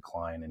cognitive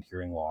decline and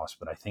hearing loss.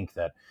 But I think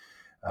that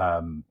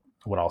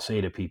what I'll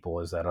say to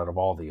people is that out of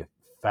all the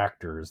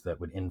factors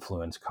that would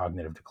influence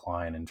cognitive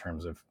decline in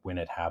terms of when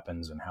it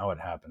happens and how it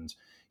happens,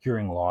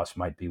 hearing loss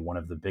might be one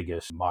of the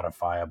biggest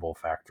modifiable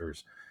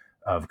factors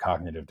of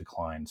cognitive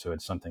decline. So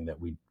it's something that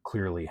we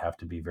clearly have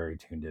to be very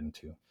tuned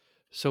into.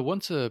 So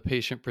once a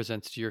patient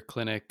presents to your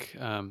clinic,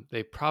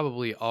 they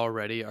probably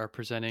already are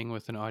presenting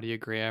with an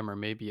audiogram, or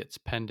maybe it's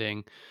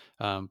pending,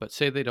 but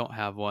say they don't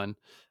have one.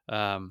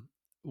 Um,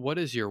 what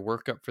is your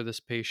workup for this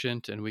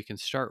patient? And we can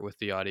start with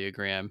the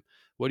audiogram.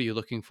 What are you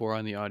looking for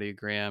on the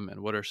audiogram,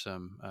 and what are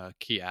some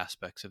key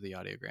aspects of the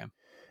audiogram?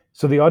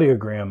 So the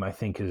audiogram, I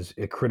think, is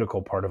a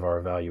critical part of our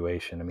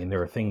evaluation. I mean,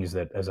 there are things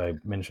that, as I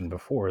mentioned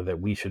before,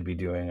 that we should be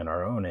doing on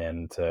our own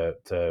end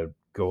to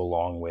go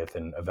along with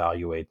and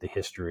evaluate the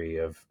history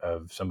of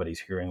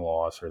somebody's hearing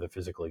loss or the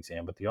physical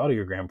exam. But the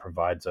audiogram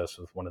provides us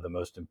with one of the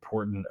most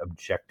important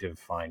objective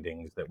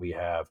findings that we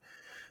have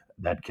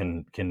that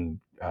can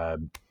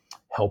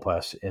help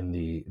us in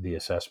the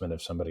assessment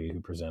of somebody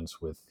who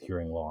presents with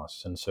hearing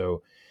loss. And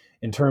so,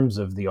 in terms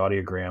of the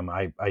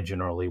audiogram, I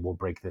generally will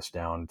break this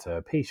down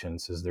to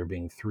patients as there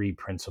being three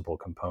principal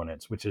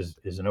components, which is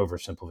an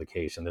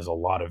oversimplification. There's a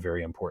lot of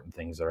very important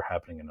things that are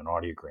happening in an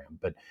audiogram,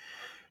 but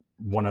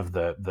one of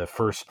the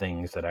first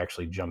things that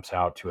actually jumps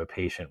out to a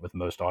patient with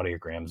most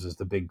audiograms is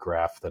the big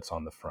graph that's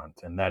on the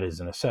front, and that is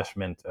an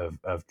assessment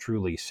of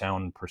truly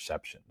sound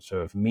perception.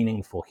 So if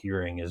meaningful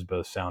hearing is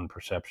both sound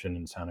perception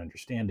and sound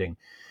understanding,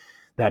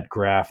 that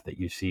graph that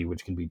you see,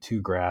 which can be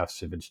two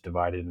graphs if it's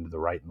divided into the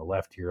right and the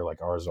left ear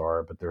like ours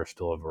are, but there are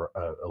still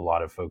a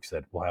lot of folks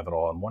that will have it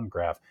all in one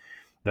graph,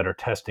 that are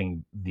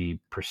testing the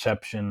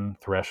perception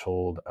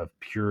threshold of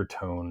pure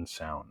tone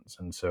sounds.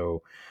 And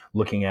so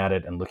looking at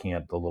it and looking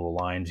at the little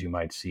lines you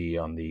might see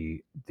on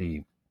the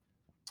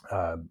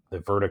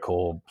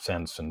vertical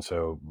sense, and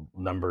so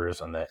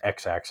numbers on the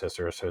x-axis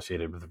are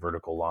associated with the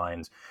vertical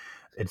lines.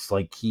 It's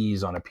like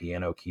keys on a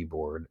piano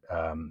keyboard.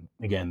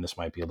 Again, this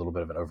might be a little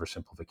bit of an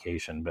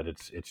oversimplification, but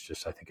it's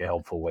just, I think, a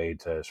helpful way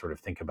to sort of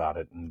think about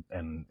it,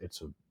 and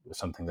it's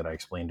something that I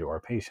explain to our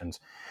patients.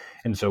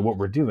 And so what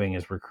we're doing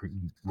is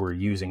we're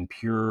using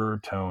pure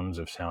tones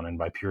of sound, and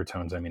by pure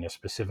tones I mean a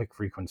specific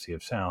frequency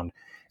of sound.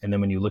 And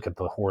then when you look at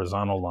the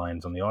horizontal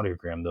lines on the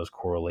audiogram, those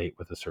correlate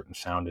with a certain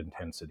sound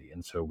intensity.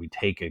 And so we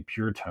take a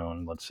pure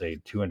tone, let's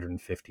say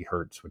 250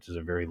 hertz, which is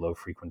a very low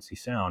frequency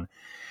sound,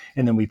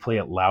 and then we play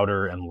it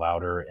louder and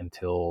louder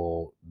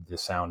until the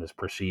sound is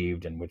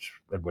perceived, and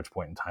at which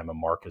point in time a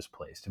mark is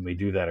placed. And we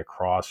do that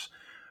across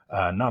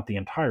not the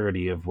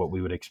entirety of what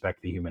we would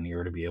expect the human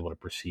ear to be able to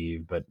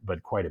perceive,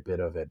 but quite a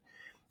bit of it.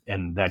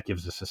 And that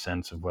gives us a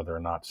sense of whether or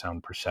not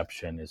sound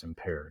perception is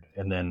impaired.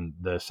 And then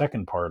the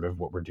second part of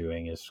what we're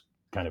doing is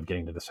kind of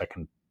getting to the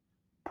second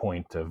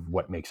point of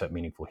what makes up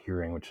meaningful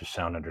hearing, which is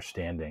sound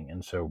understanding.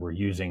 And so we're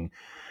using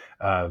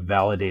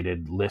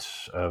validated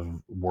lists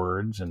of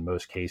words in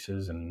most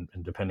cases, and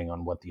depending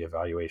on what the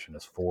evaluation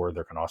is for,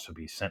 there can also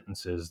be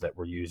sentences that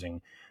we're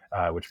using,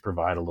 which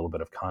provide a little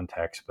bit of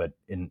context. But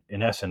in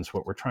essence,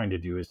 what we're trying to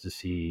do is to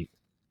see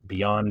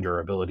beyond your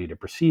ability to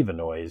perceive a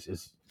noise.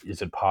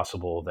 Is it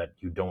possible that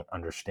you don't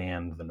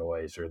understand the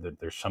noise, or that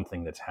there's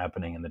something that's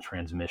happening in the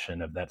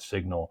transmission of that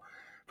signal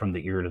from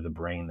the ear to the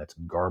brain that's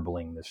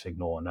garbling the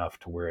signal enough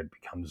to where it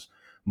becomes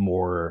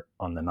more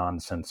on the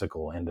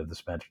nonsensical end of the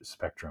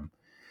spectrum.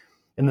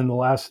 And then the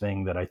last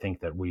thing that I think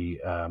that we,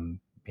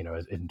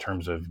 in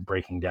terms of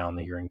breaking down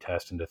the hearing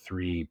test into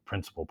three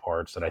principal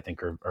parts that I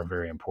think are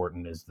very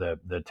important, is the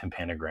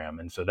tympanogram.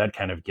 And so that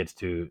kind of gets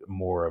to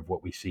more of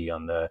what we see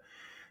on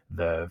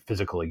the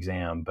physical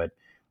exam. But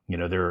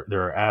there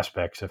are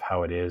aspects of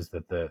how it is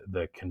that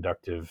the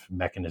conductive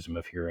mechanism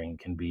of hearing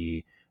can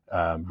be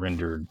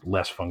rendered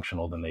less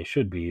functional than they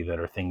should be, that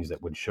are things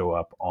that would show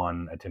up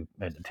on a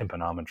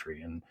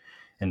tympanometry.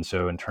 And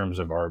so in terms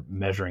of our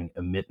measuring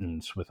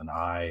emittance with an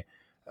eye,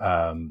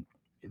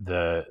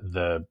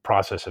 the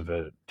process of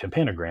a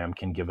tympanogram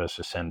can give us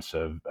a sense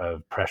of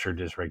pressure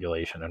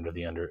dysregulation under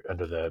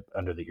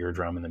the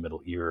eardrum in the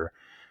middle ear.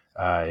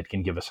 It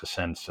can give us a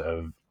sense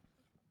of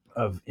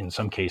in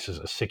some cases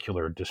a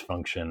acicular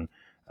dysfunction,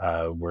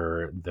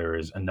 where there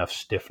is enough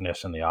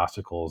stiffness in the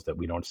ossicles that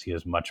we don't see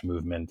as much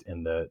movement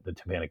in the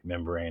tympanic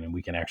membrane, and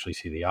we can actually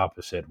see the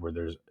opposite, where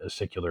there's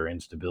acicular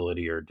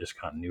instability or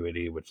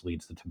discontinuity, which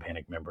leads the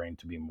tympanic membrane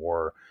to be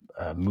more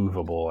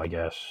movable, I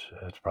guess.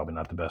 That's probably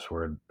not the best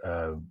word.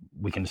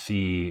 We can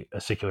see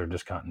acicular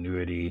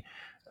discontinuity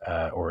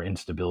or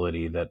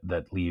instability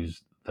that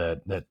leaves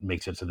that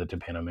makes it so the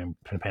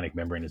tympanic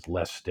membrane is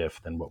less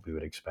stiff than what we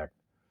would expect.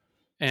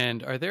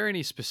 And are there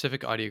any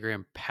specific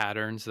audiogram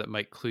patterns that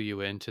might clue you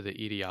into the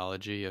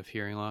etiology of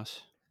hearing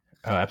loss?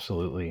 Oh,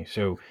 absolutely.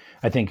 So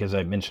I think, as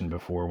I mentioned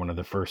before, one of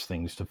the first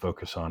things to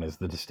focus on is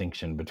the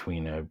distinction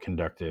between a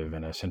conductive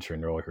and a sensory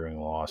neural hearing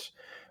loss,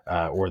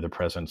 or the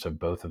presence of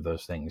both of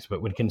those things.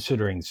 But when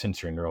considering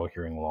sensory neural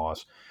hearing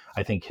loss,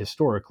 I think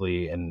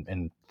historically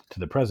and to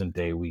the present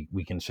day,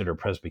 we consider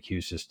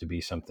presbycusis to be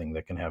something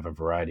that can have a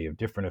variety of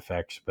different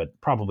effects, but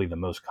probably the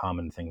most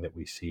common thing that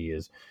we see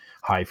is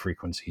high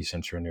frequency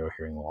sensory neural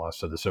hearing loss.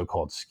 So the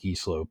so-called ski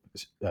slope,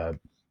 the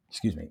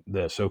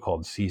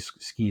so-called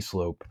ski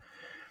slope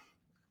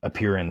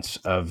appearance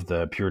of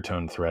the pure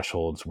tone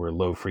thresholds, where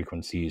low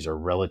frequencies are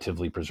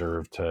relatively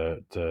preserved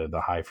to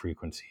the high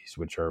frequencies,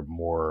 which are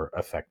more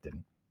affected.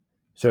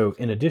 So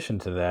in addition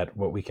to that,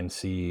 what we can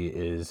see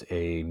is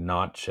a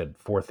notch at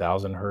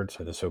 4,000 hertz,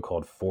 or the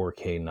so-called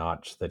 4K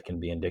notch, that can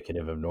be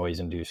indicative of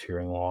noise-induced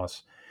hearing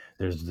loss.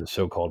 There's the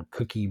so-called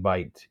cookie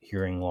bite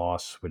hearing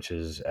loss, which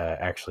is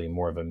actually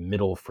more of a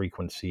middle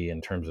frequency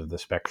in terms of the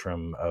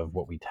spectrum of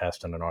what we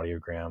test on an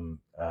audiogram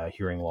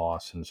hearing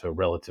loss, and so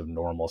relative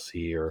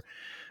normalcy, or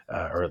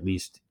at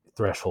least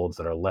thresholds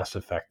that are less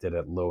affected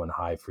at low and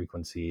high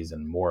frequencies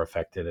and more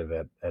affected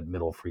at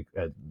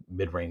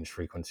mid-range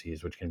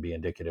frequencies, which can be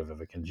indicative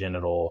of a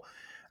congenital,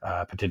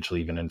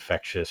 potentially even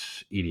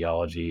infectious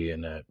etiology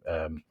in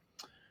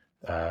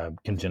a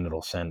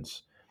congenital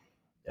sense.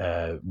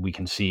 We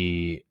can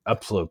see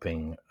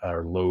upsloping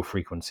or low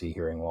frequency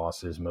hearing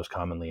losses, most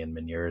commonly in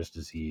Meniere's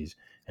disease,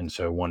 and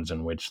so ones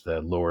in which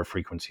the lower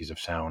frequencies of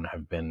sound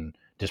have been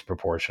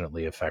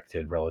disproportionately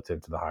affected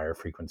relative to the higher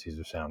frequencies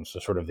of sound. So,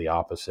 sort of the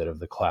opposite of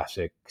the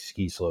classic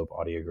ski slope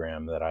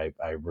audiogram that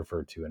I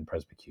referred to in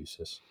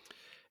presbycusis.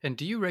 And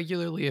do you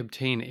regularly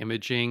obtain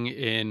imaging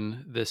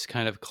in this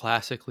kind of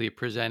classically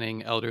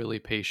presenting elderly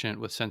patient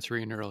with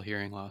sensory neural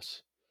hearing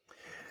loss?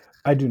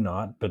 I do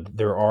not, but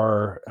there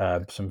are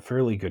some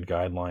fairly good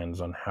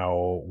guidelines on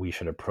how we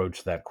should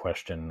approach that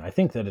question. I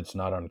think that it's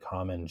not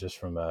uncommon just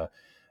from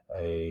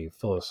a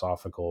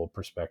philosophical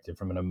perspective,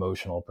 from an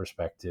emotional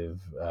perspective,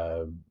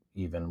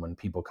 even when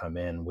people come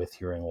in with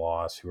hearing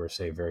loss who are,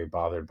 say, very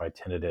bothered by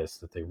tinnitus,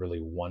 that they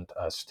really want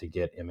us to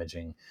get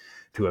imaging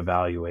to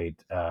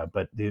evaluate.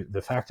 But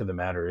the fact of the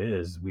matter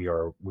is, we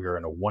are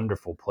in a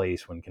wonderful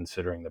place when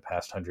considering the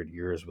past 100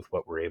 years with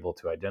what we're able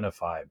to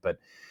identify. But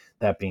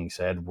that being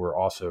said, we're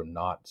also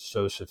not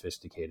so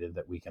sophisticated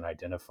that we can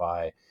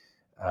identify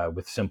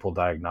with simple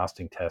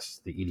diagnostic tests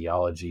the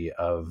etiology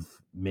of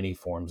many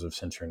forms of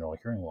sensory neural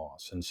hearing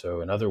loss. And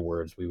so, in other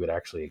words, we would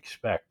actually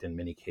expect in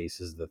many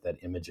cases that that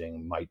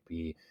imaging might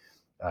be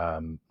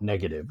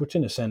negative, which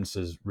in a sense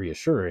is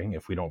reassuring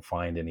if we don't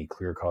find any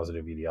clear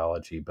causative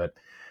etiology. But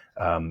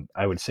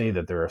I would say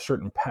that there are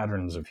certain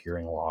patterns of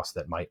hearing loss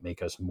that might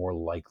make us more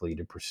likely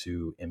to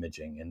pursue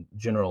imaging. And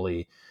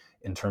generally,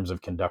 in terms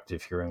of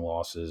conductive hearing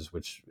losses,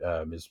 which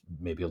is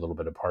maybe a little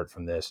bit apart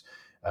from this,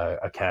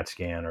 a CAT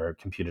scan or a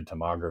computed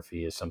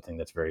tomography is something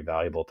that's very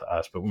valuable to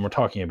us. But when we're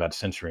talking about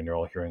sensory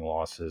neural hearing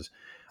losses,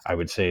 I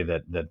would say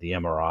that the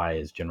MRI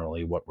is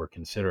generally what we're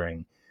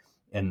considering.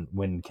 And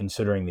when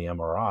considering the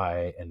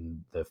MRI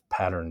and the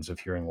patterns of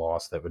hearing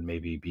loss that would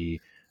maybe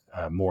be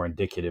more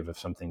indicative of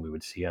something we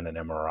would see on an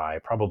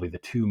MRI, probably the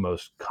two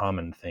most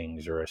common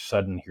things are a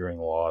sudden hearing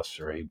loss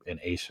or an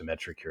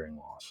asymmetric hearing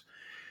loss.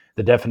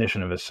 The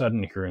definition of a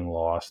sudden hearing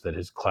loss that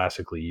is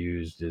classically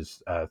used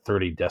is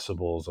 30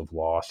 decibels of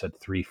loss at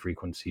three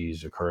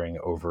frequencies occurring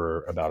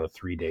over about a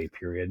 3 day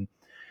period.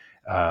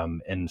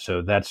 And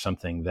so that's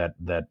something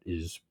that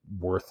is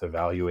worth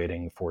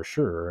evaluating for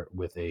sure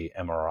with a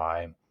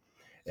MRI.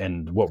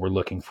 And what we're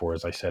looking for,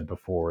 as I said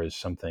before, is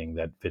something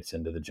that fits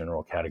into the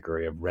general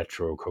category of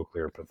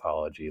retrocochlear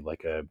pathology,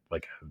 like a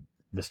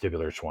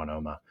vestibular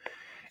schwannoma.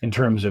 In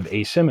terms of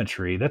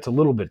asymmetry, that's a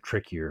little bit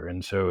trickier.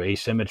 And so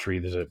asymmetry,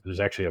 there's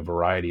actually a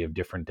variety of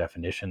different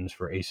definitions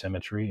for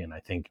asymmetry. And I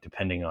think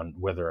depending on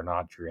whether or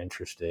not you're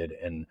interested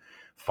in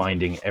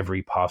finding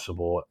every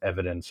possible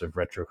evidence of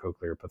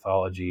retrocochlear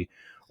pathology,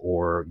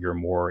 or you're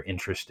more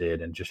interested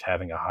in just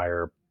having a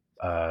higher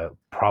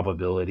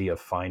probability of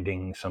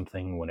finding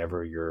something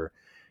whenever you're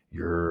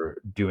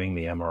doing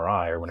the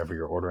MRI or whenever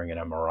you're ordering an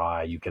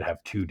MRI, you could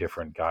have two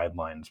different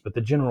guidelines. But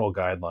the general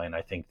guideline,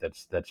 I think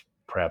that's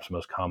perhaps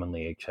most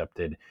commonly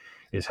accepted,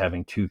 is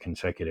having two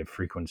consecutive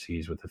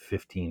frequencies with a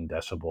 15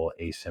 decibel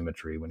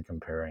asymmetry when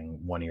comparing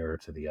one ear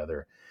to the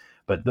other.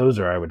 But those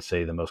are, I would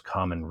say, the most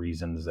common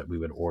reasons that we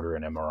would order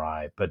an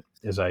MRI. But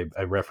as I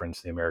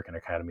referenced the American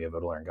Academy of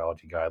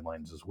Otolaryngology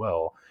guidelines as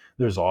well,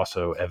 there's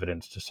also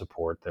evidence to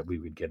support that we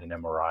would get an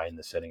MRI in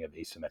the setting of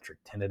asymmetric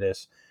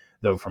tinnitus.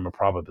 Though from a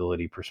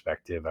probability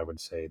perspective, I would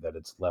say that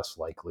it's less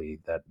likely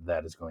that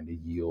that is going to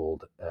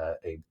yield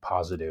a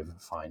positive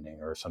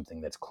finding or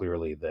something that's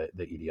clearly the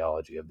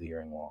etiology of the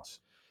hearing loss.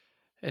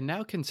 And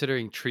now,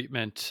 considering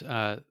treatment,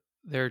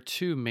 there are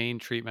two main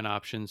treatment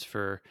options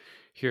for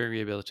hearing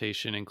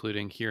rehabilitation,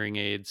 including hearing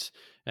aids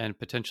and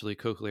potentially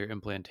cochlear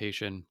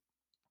implantation.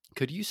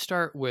 Could you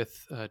start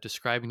with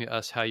describing to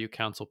us how you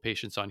counsel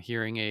patients on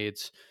hearing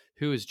aids,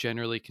 who is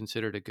generally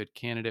considered a good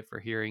candidate for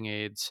hearing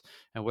aids,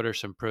 and what are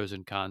some pros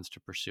and cons to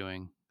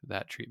pursuing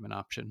that treatment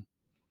option?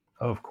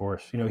 Oh, of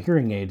course.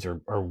 Hearing aids are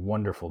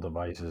wonderful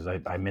devices.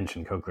 I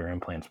mentioned cochlear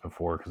implants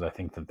before because I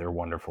think that they're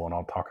wonderful, and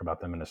I'll talk about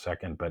them in a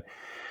second. But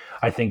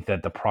I think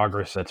that the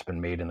progress that's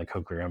been made in the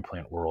cochlear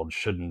implant world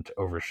shouldn't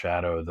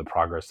overshadow the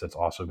progress that's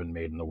also been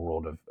made in the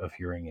world of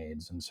hearing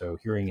aids. And so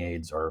hearing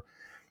aids are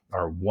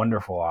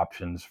wonderful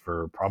options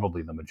for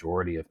probably the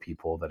majority of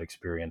people that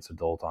experience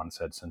adult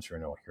onset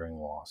sensorineural hearing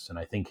loss. And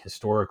I think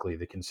historically,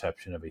 the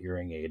conception of a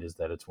hearing aid is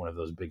that it's one of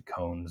those big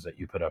cones that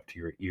you put up to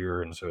your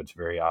ear. And so it's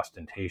very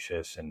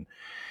ostentatious and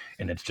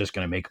it's just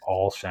going to make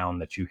all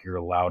sound that you hear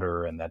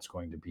louder. And that's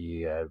going to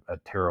be a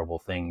terrible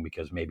thing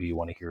because maybe you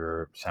want to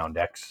hear sound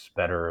X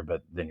better,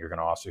 but then you're going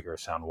to also hear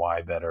sound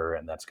Y better.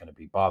 And that's going to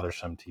be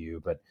bothersome to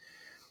you. But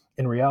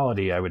in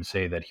reality, I would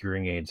say that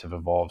hearing aids have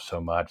evolved so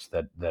much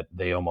that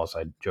they almost,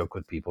 I joke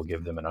with people,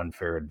 give them an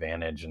unfair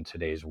advantage in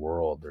today's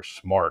world. They're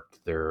smart,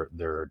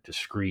 they're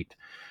discreet.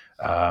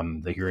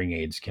 The hearing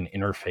aids can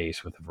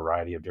interface with a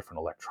variety of different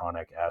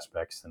electronic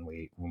aspects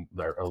than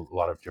there are a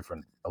lot of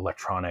different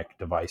electronic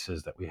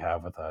devices that we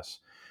have with us.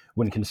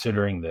 When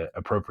considering the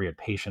appropriate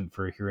patient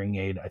for a hearing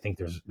aid, I think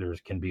there's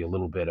can be a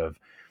little bit of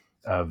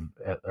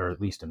or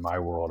at least in my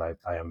world,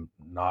 I am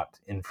not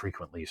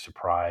infrequently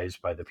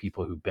surprised by the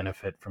people who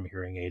benefit from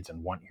hearing aids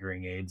and want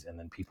hearing aids, and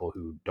then people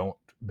who don't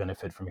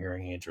benefit from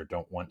hearing aids or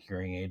don't want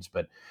hearing aids.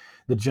 But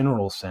the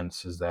general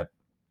sense is that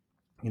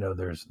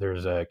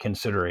there's a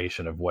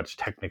consideration of what's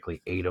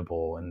technically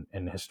aidable,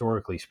 and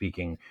historically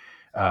speaking,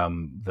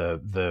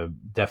 the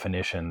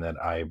definition that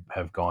I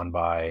have gone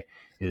by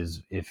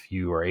is if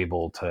you are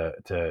able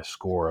to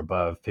score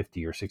above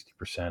 50 or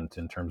 60%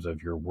 in terms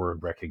of your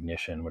word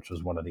recognition, which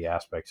was one of the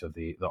aspects of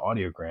the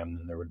audiogram,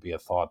 then there would be a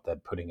thought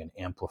that putting an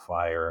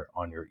amplifier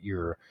on your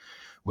ear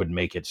would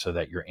make it so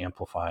that you're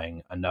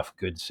amplifying enough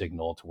good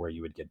signal to where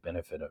you would get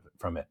benefit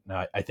from it.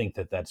 Now, I think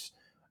that that's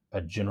a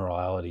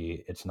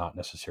generality. It's not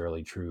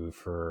necessarily true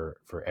for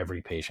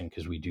every patient,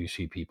 because we do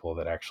see people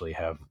that actually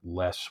have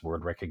less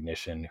word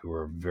recognition who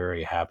are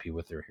very happy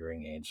with their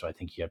hearing aid. So I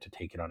think you have to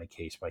take it on a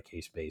case by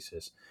case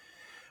basis.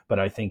 But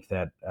I think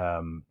that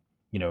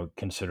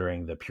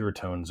considering the pure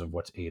tones of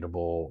what's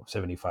aidable,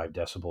 75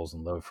 decibels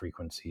in low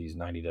frequencies,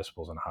 90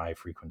 decibels in high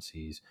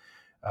frequencies,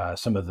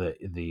 some of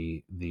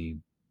the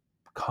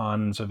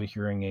cons of a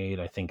hearing aid.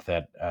 I think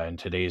that in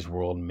today's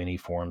world, many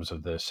forms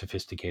of the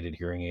sophisticated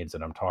hearing aids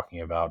that I'm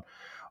talking about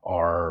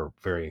are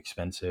very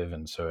expensive,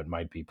 and so it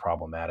might be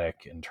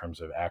problematic in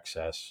terms of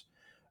access.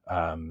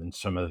 And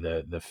some of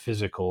the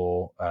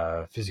physical,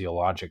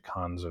 physiologic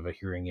cons of a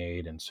hearing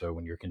aid. And so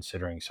when you're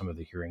considering some of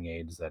the hearing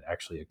aids that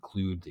actually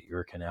occlude the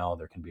ear canal,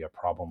 there can be a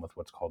problem with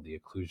what's called the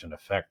occlusion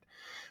effect,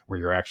 where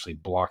you're actually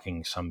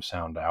blocking some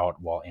sound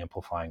out while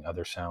amplifying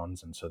other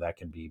sounds. And so that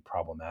can be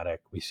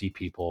problematic. We see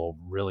people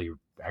really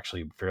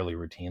actually fairly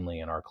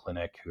routinely in our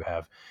clinic who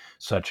have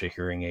such a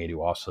hearing aid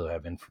who also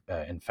have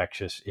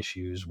infectious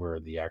issues, where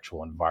the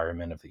actual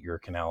environment of the ear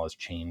canal is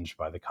changed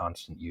by the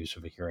constant use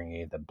of a hearing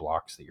aid that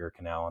blocks the ear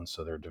canal. And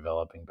so they're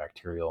developing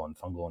bacterial and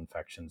fungal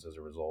infections as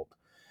a result.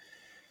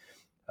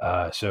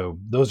 So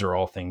those are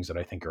all things that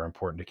I think are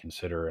important to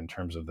consider in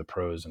terms of the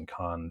pros and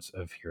cons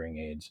of hearing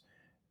aids.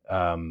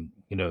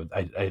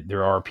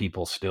 There are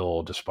people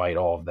still, despite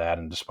all of that,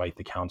 and despite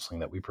the counseling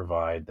that we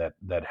provide,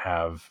 that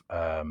have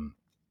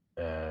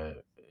uh,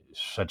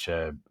 such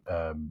a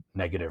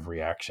negative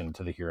reaction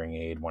to the hearing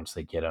aid once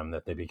they get them,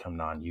 that they become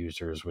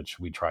non-users, which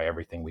we try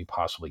everything we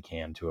possibly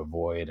can to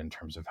avoid in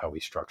terms of how we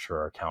structure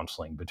our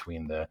counseling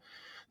between the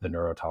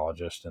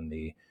neurotologist and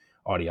the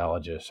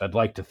audiologist. I'd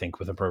like to think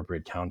with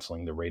appropriate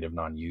counseling, the rate of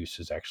non-use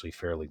is actually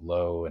fairly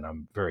low, and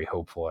I'm very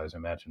hopeful, as I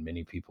imagine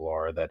many people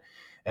are, that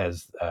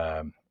as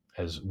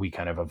as we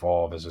kind of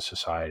evolve as a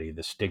society,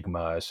 the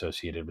stigma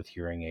associated with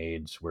hearing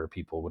aids, where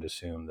people would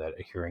assume that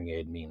a hearing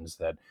aid means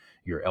that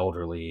you're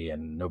elderly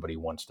and nobody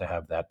wants to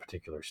have that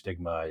particular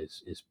stigma,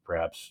 is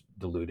perhaps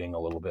diluting a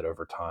little bit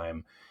over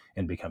time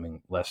and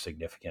becoming less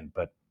significant.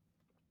 But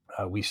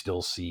we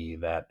still see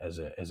that as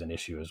an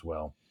issue as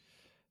well.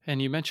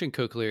 And you mentioned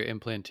cochlear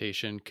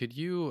implantation. Could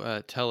you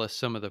tell us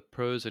some of the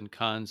pros and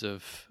cons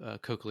of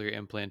cochlear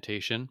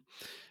implantation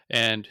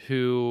and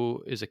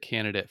who is a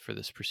candidate for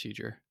this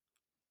procedure?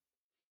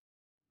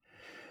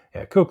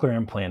 Yeah, cochlear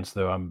implants,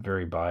 though I'm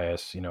very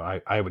biased,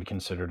 I would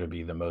consider to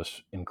be the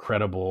most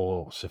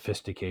incredible,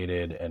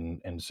 sophisticated,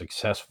 and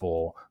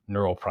successful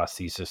neural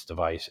prosthesis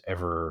device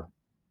ever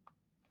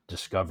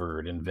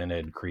discovered,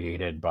 invented,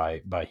 created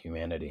by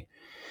humanity.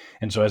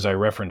 And so, as I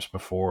referenced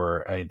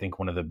before, I think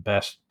one of the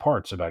best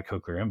parts about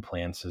cochlear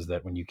implants is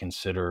that when you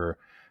consider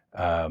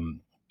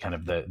kind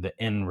of the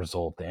end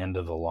result, the end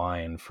of the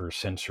line for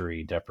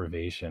sensory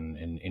deprivation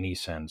in any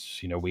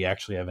sense, we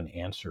actually have an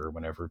answer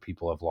whenever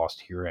people have lost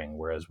hearing.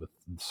 Whereas with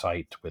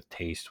sight, with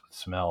taste, with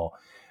smell,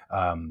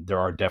 there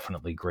are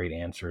definitely great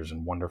answers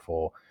and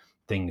wonderful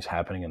things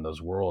happening in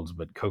those worlds.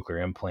 But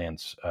cochlear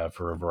implants,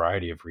 for a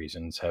variety of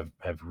reasons,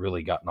 have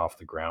really gotten off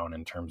the ground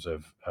in terms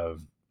of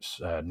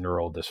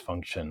neural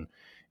dysfunction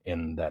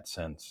in that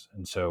sense.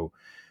 And so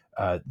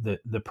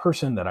the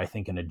person that I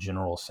think in a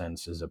general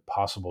sense is a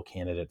possible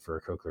candidate for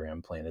a cochlear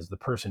implant is the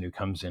person who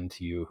comes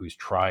into you who's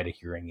tried a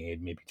hearing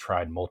aid, maybe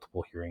tried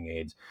multiple hearing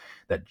aids,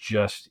 that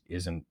just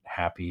isn't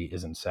happy,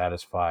 isn't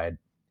satisfied.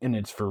 And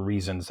it's for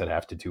reasons that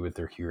have to do with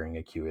their hearing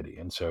acuity.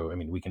 And so, I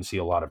mean, we can see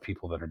a lot of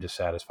people that are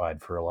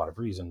dissatisfied for a lot of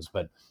reasons,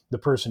 but the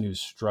person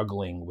who's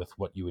struggling with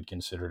what you would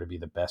consider to be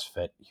the best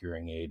fit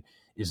hearing aid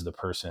is the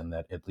person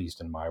that, at least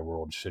in my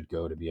world, should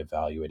go to be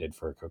evaluated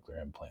for a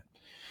cochlear implant.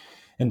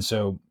 And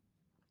so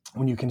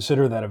when you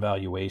consider that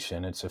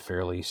evaluation, it's a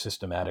fairly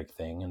systematic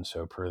thing. And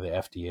so, per the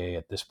FDA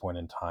at this point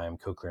in time,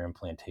 cochlear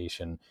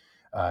implantation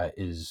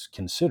is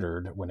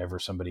considered whenever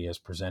somebody has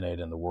presented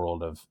in the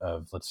world of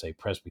let's say,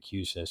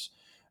 presbycusis,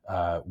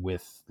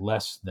 with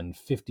less than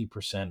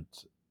 50%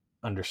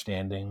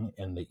 understanding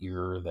in the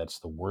ear that's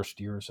the worst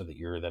ear, so the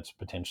ear that's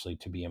potentially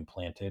to be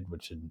implanted,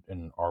 which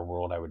in our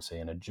world, I would say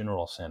in a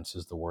general sense,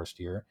 is the worst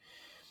ear,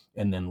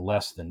 and then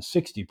less than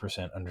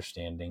 60%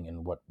 understanding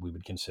in what we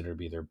would consider to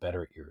be their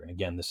better ear. And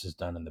again, this is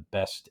done in the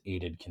best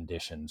aided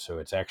condition. So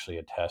it's actually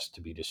a test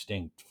to be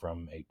distinct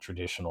from a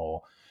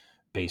traditional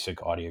basic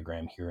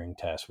audiogram hearing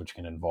test, which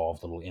can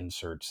involve little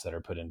inserts that are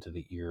put into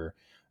the ear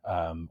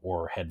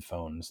or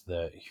headphones.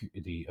 The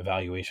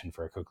evaluation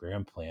for a cochlear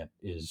implant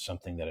is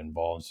something that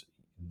involves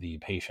the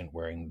patient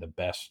wearing the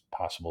best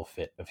possible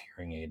fit of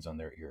hearing aids on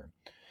their ear.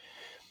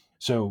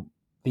 So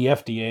the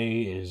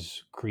FDA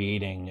is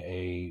creating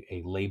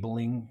a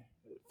labeling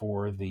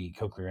for the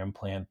cochlear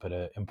implant, but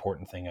an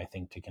important thing I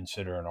think to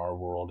consider in our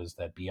world is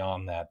that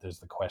beyond that, there's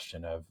the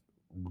question of,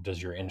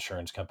 does your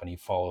insurance company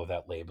follow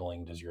that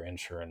labeling? Does your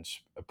insurance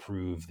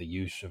approve the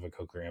use of a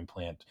cochlear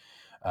implant?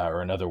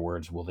 Or in other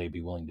words, will they be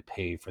willing to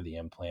pay for the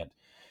implant?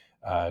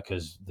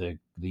 Because the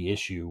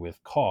issue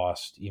with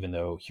cost, even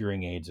though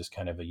hearing aids is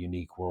kind of a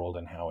unique world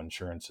and how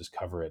insurances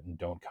cover it and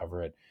don't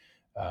cover it,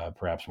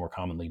 perhaps more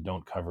commonly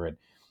don't cover it.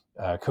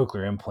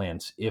 Cochlear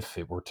implants, if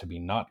it were to be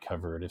not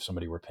covered, if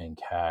somebody were paying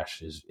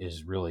cash,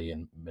 is really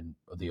in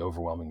the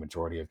overwhelming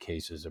majority of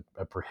cases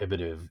a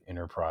prohibitive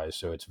enterprise.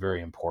 So it's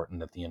very important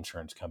that the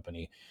insurance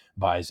company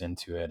buys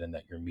into it and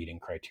that you're meeting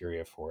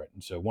criteria for it.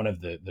 And so one of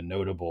the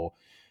notable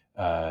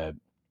uh,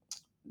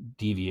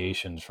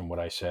 deviations from what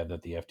I said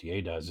that the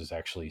FDA does is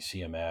actually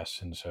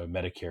CMS. And so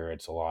Medicare,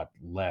 it's a lot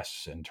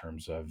less in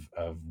terms of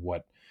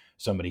what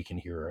somebody can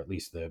hear, or at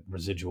least the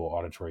residual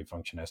auditory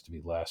function has to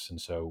be less.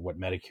 And so what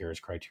Medicare's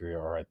criteria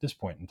are at this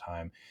point in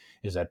time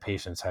is that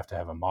patients have to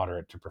have a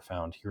moderate to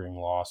profound hearing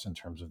loss in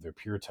terms of their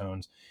pure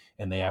tones,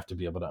 and they have to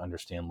be able to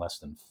understand less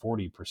than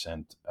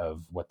 40%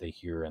 of what they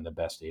hear in the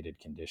best aided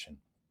condition.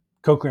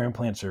 Cochlear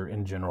implants are,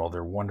 in general,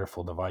 they're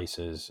wonderful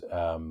devices.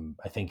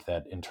 I think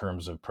that in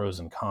terms of pros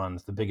and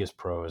cons, the biggest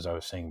pro, as I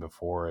was saying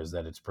before, is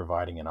that it's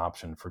providing an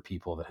option for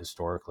people that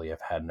historically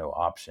have had no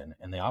option.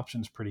 And the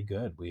option's pretty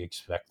good. We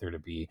expect there to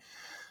be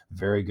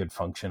very good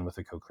function with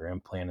a cochlear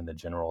implant in the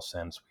general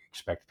sense. We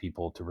expect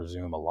people to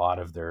resume a lot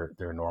of their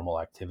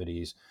normal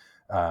activities.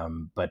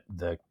 But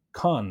the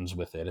cons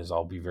with it, is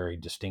I'll be very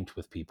distinct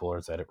with people,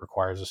 is that it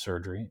requires a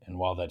surgery. And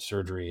while that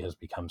surgery has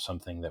become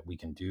something that we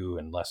can do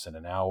in less than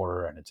an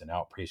hour and it's an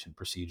outpatient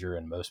procedure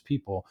in most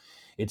people,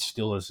 it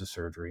still is a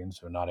surgery. And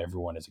so not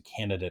everyone is a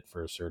candidate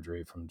for a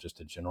surgery from just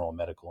a general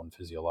medical and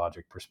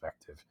physiologic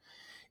perspective.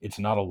 It's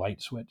not a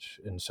light switch.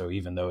 And so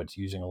even though it's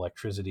using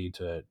electricity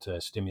to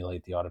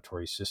stimulate the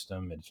auditory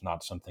system, it's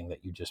not something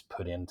that you just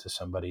put into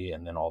somebody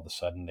and then all of a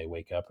sudden they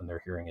wake up and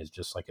their hearing is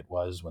just like it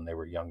was when they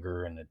were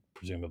younger and it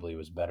presumably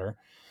was better.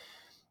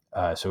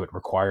 So it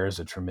requires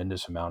a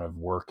tremendous amount of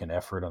work and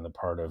effort on the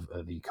part of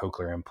the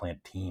cochlear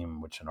implant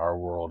team, which in our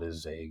world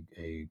is a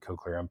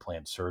cochlear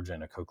implant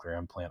surgeon, a cochlear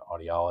implant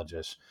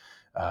audiologist,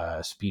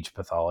 speech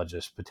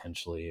pathologist,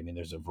 potentially. I mean,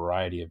 there's a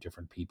variety of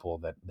different people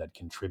that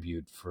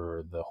contribute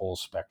for the whole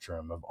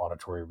spectrum of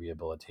auditory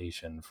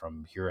rehabilitation,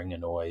 from hearing a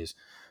noise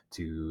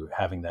to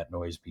having that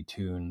noise be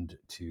tuned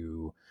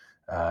to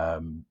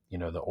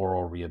the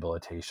oral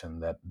rehabilitation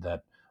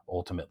that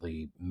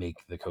ultimately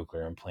make the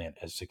cochlear implant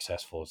as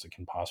successful as it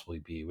can possibly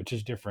be, which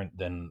is different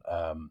than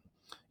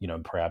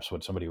perhaps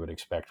what somebody would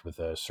expect with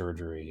a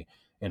surgery,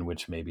 in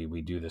which maybe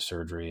we do the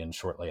surgery and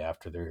shortly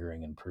after their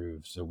hearing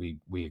improves. So we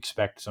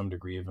expect some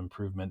degree of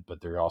improvement,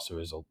 but there also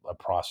is a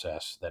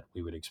process that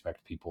we would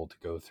expect people to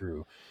go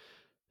through.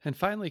 And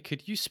finally,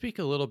 could you speak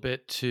a little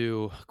bit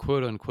to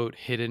quote unquote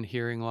hidden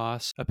hearing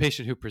loss? A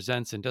patient who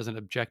presents and doesn't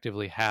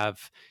objectively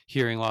have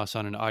hearing loss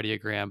on an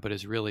audiogram, but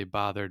is really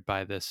bothered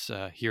by this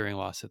hearing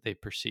loss that they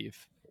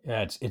perceive.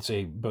 Yeah, it's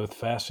a both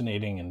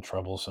fascinating and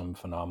troublesome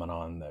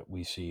phenomenon that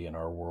we see in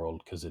our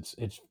world, because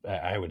it's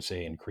I would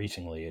say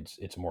increasingly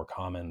it's more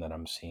common that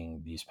I'm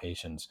seeing these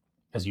patients.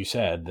 As you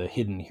said, the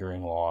hidden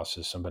hearing loss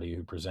is somebody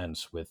who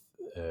presents with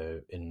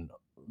in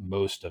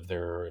most of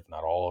their, if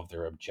not all of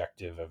their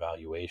objective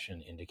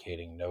evaluation,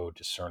 indicating no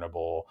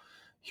discernible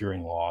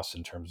hearing loss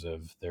in terms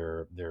of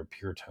their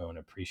pure tone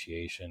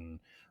appreciation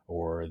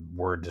or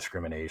word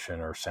discrimination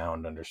or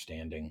sound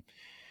understanding.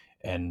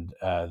 And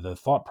the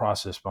thought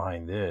process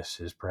behind this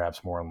is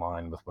perhaps more in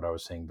line with what I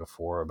was saying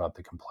before about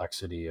the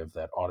complexity of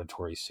that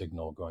auditory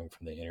signal going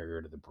from the inner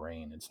ear to the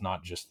brain. It's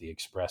not just the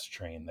express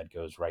train that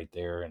goes right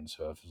there, and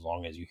so as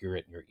long as you hear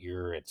it in your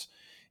ear,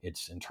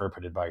 it's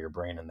interpreted by your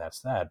brain, and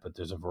that's that. But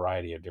there's a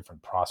variety of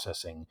different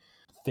processing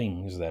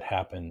things that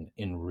happen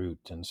en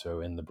route, and so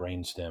in the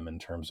brainstem, in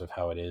terms of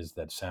how it is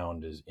that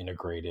sound is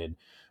integrated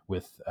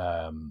with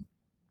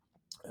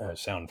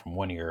sound from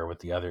one ear with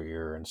the other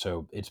ear. And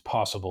so it's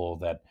possible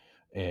that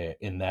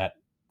in that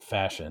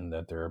fashion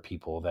that there are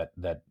people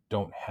that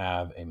don't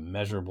have a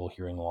measurable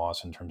hearing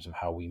loss in terms of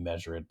how we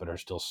measure it, but are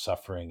still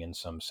suffering in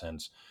some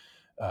sense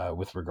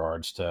with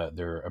regards to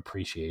their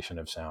appreciation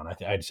of sound.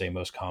 I'd say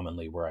most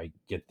commonly where I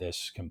get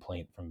this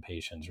complaint from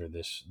patients, or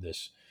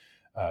this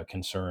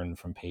concern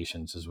from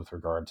patients, is with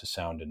regard to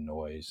sound and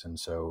noise. And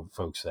so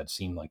folks that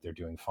seem like they're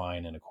doing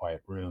fine in a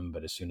quiet room,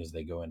 but as soon as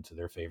they go into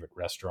their favorite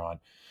restaurant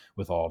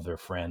with all of their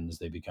friends,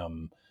 they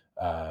become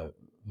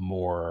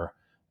more,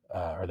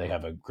 or they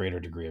have a greater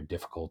degree of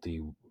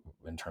difficulty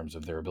in terms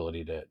of their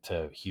ability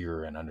to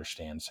hear and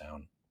understand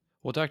sound.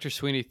 Well, Dr.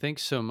 Sweeney,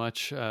 thanks so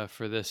much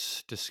for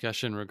this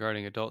discussion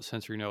regarding adult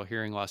sensory neural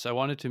hearing loss. I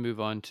wanted to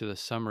move on to the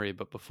summary,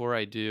 but before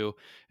I do,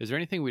 is there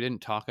anything we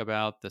didn't talk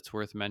about that's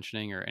worth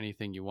mentioning, or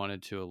anything you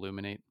wanted to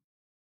illuminate?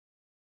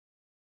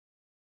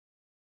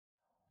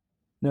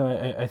 No,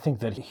 I think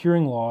that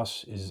hearing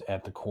loss is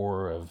at the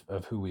core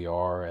of who we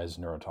are as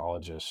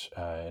neurotologists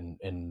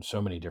in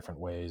so many different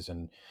ways.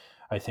 And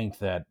I think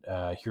that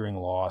hearing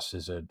loss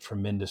is a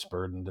tremendous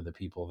burden to the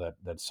people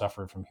that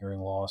suffer from hearing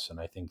loss. And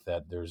I think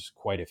that there's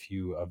quite a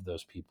few of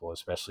those people,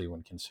 especially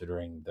when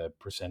considering the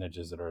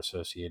percentages that are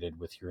associated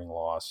with hearing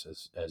loss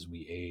as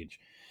we age.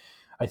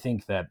 I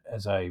think that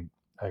I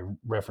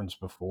referenced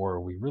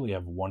before, we really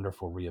have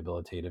wonderful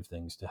rehabilitative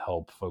things to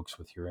help folks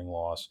with hearing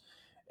loss.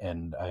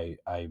 And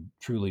I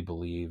truly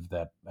believe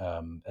that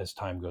as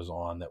time goes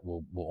on, that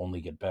we'll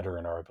only get better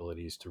in our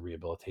abilities to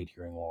rehabilitate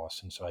hearing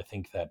loss. And so I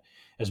think that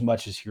as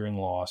much as hearing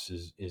loss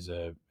is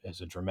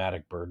a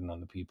dramatic burden on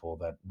the people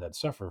that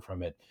suffer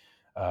from it,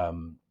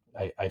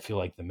 I feel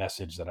like the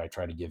message that I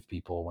try to give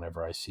people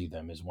whenever I see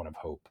them is one of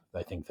hope.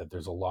 I think that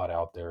there's a lot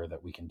out there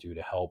that we can do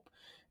to help,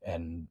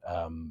 and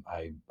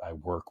I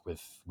work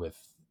with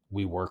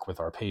we work with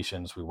our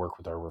patients, we work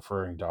with our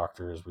referring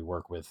doctors, we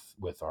work with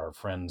our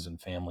friends and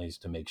families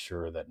to make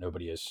sure that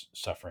nobody is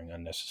suffering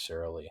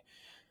unnecessarily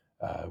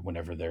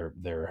whenever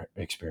they're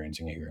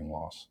experiencing a hearing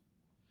loss.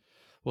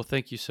 Well,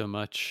 thank you so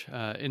much.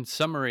 In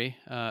summary,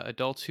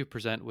 adults who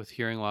present with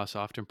hearing loss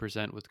often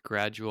present with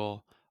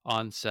gradual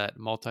onset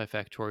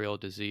multifactorial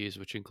disease,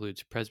 which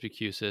includes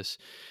presbycusis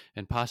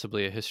and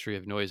possibly a history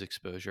of noise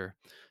exposure.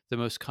 The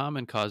most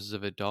common causes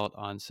of adult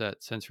onset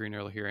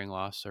sensorineural hearing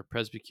loss are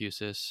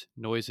presbycusis,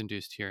 noise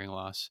induced hearing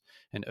loss,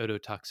 and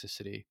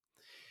ototoxicity.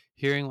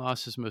 Hearing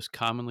loss is most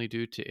commonly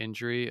due to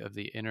injury of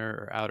the inner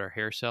or outer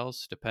hair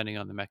cells, depending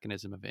on the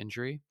mechanism of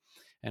injury.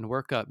 And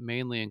workup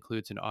mainly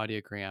includes an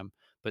audiogram,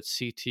 but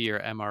CT or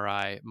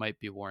MRI might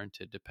be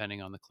warranted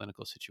depending on the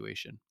clinical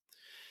situation.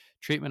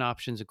 Treatment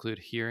options include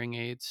hearing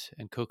aids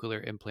and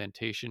cochlear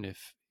implantation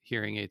if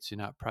hearing aids do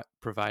not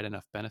provide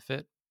enough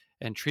benefit.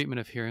 And treatment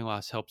of hearing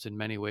loss helps in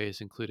many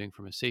ways, including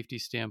from a safety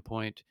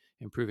standpoint,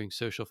 improving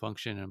social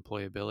function and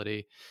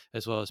employability,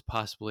 as well as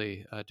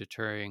possibly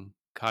deterring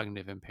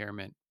cognitive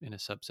impairment in a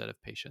subset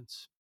of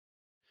patients.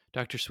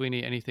 Dr.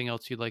 Sweeney, anything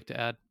else you'd like to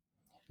add?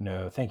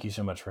 No, thank you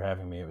so much for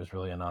having me. It was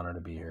really an honor to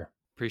be here.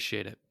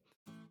 Appreciate it.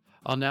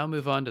 I'll now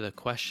move on to the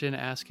question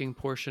asking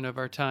portion of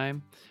our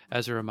time.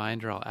 As a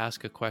reminder, I'll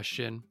ask a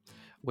question,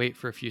 wait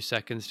for a few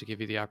seconds to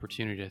give you the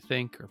opportunity to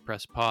think or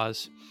press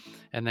pause,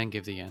 and then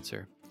give the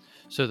answer.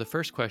 So the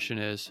first question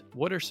is,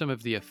 what are some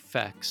of the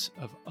effects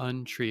of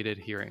untreated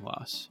hearing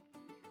loss?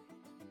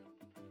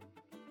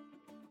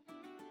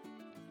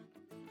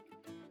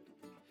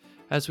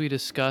 As we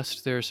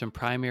discussed, there are some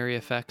primary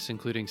effects,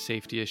 including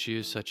safety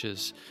issues such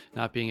as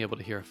not being able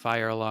to hear a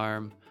fire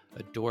alarm,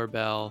 a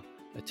doorbell,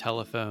 a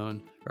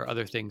telephone, or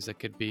other things that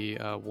could be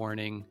a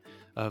warning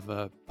of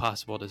a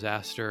possible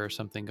disaster or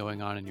something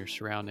going on in your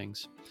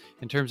surroundings.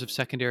 In terms of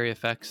secondary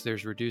effects,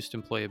 there's reduced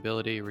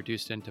employability,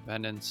 reduced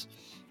independence,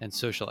 and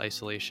social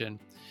isolation.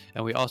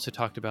 And we also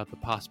talked about the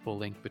possible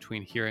link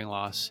between hearing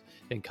loss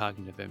and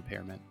cognitive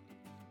impairment.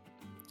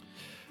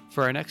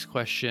 For our next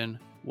question,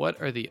 what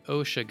are the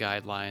OSHA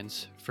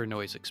guidelines for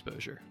noise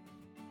exposure?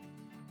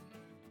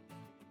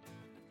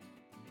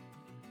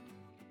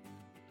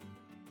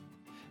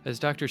 As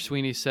Dr.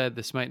 Sweeney said,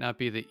 this might not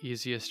be the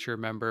easiest to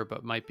remember,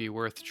 but might be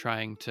worth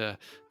trying to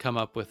come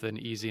up with an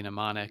easy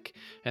mnemonic.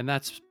 And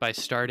that's by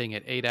starting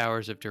at 8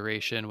 hours of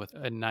duration with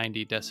a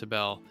 90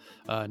 decibel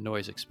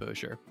noise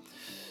exposure.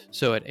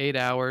 So at 8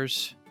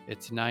 hours,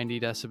 it's 90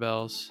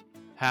 decibels.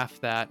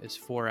 Half that is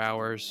 4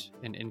 hours,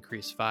 and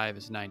increase 5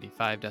 is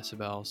 95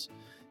 decibels.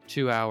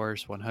 2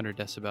 hours, 100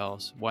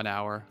 decibels. 1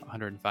 hour,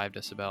 105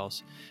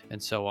 decibels,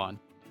 and so on.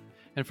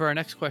 And for our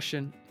next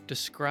question,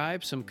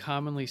 describe some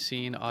commonly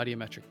seen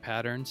audiometric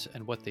patterns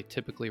and what they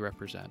typically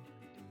represent.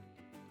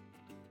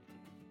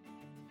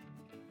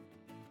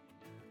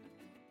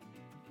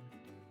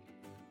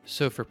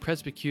 So for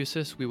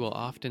presbycusis, we will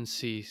often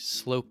see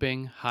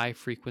sloping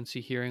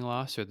high-frequency hearing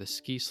loss, or the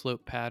ski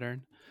slope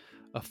pattern.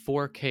 A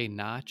 4K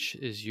notch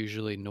is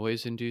usually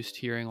noise-induced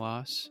hearing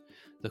loss.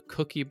 The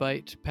cookie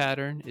bite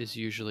pattern is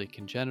usually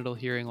congenital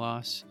hearing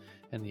loss,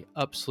 and the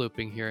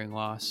upsloping hearing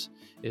loss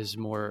is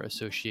more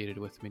associated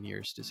with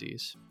Meniere's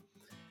disease.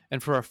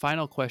 And for our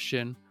final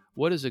question,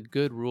 what is a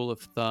good rule of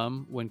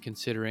thumb when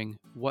considering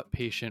what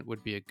patient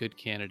would be a good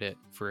candidate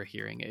for a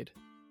hearing aid?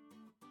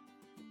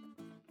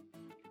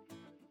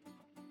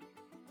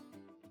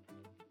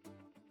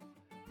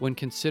 When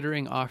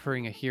considering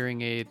offering a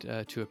hearing aid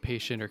to a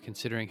patient or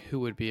considering who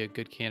would be a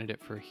good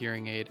candidate for a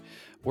hearing aid,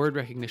 word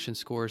recognition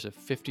scores of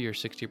 50 or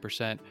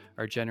 60%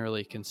 are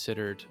generally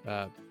considered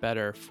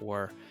better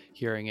for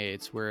hearing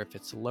aids, where if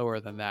it's lower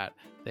than that,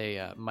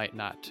 they might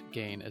not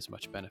gain as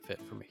much benefit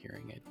from a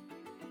hearing aid.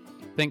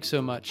 Thanks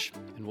so much,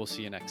 and we'll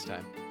see you next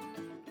time.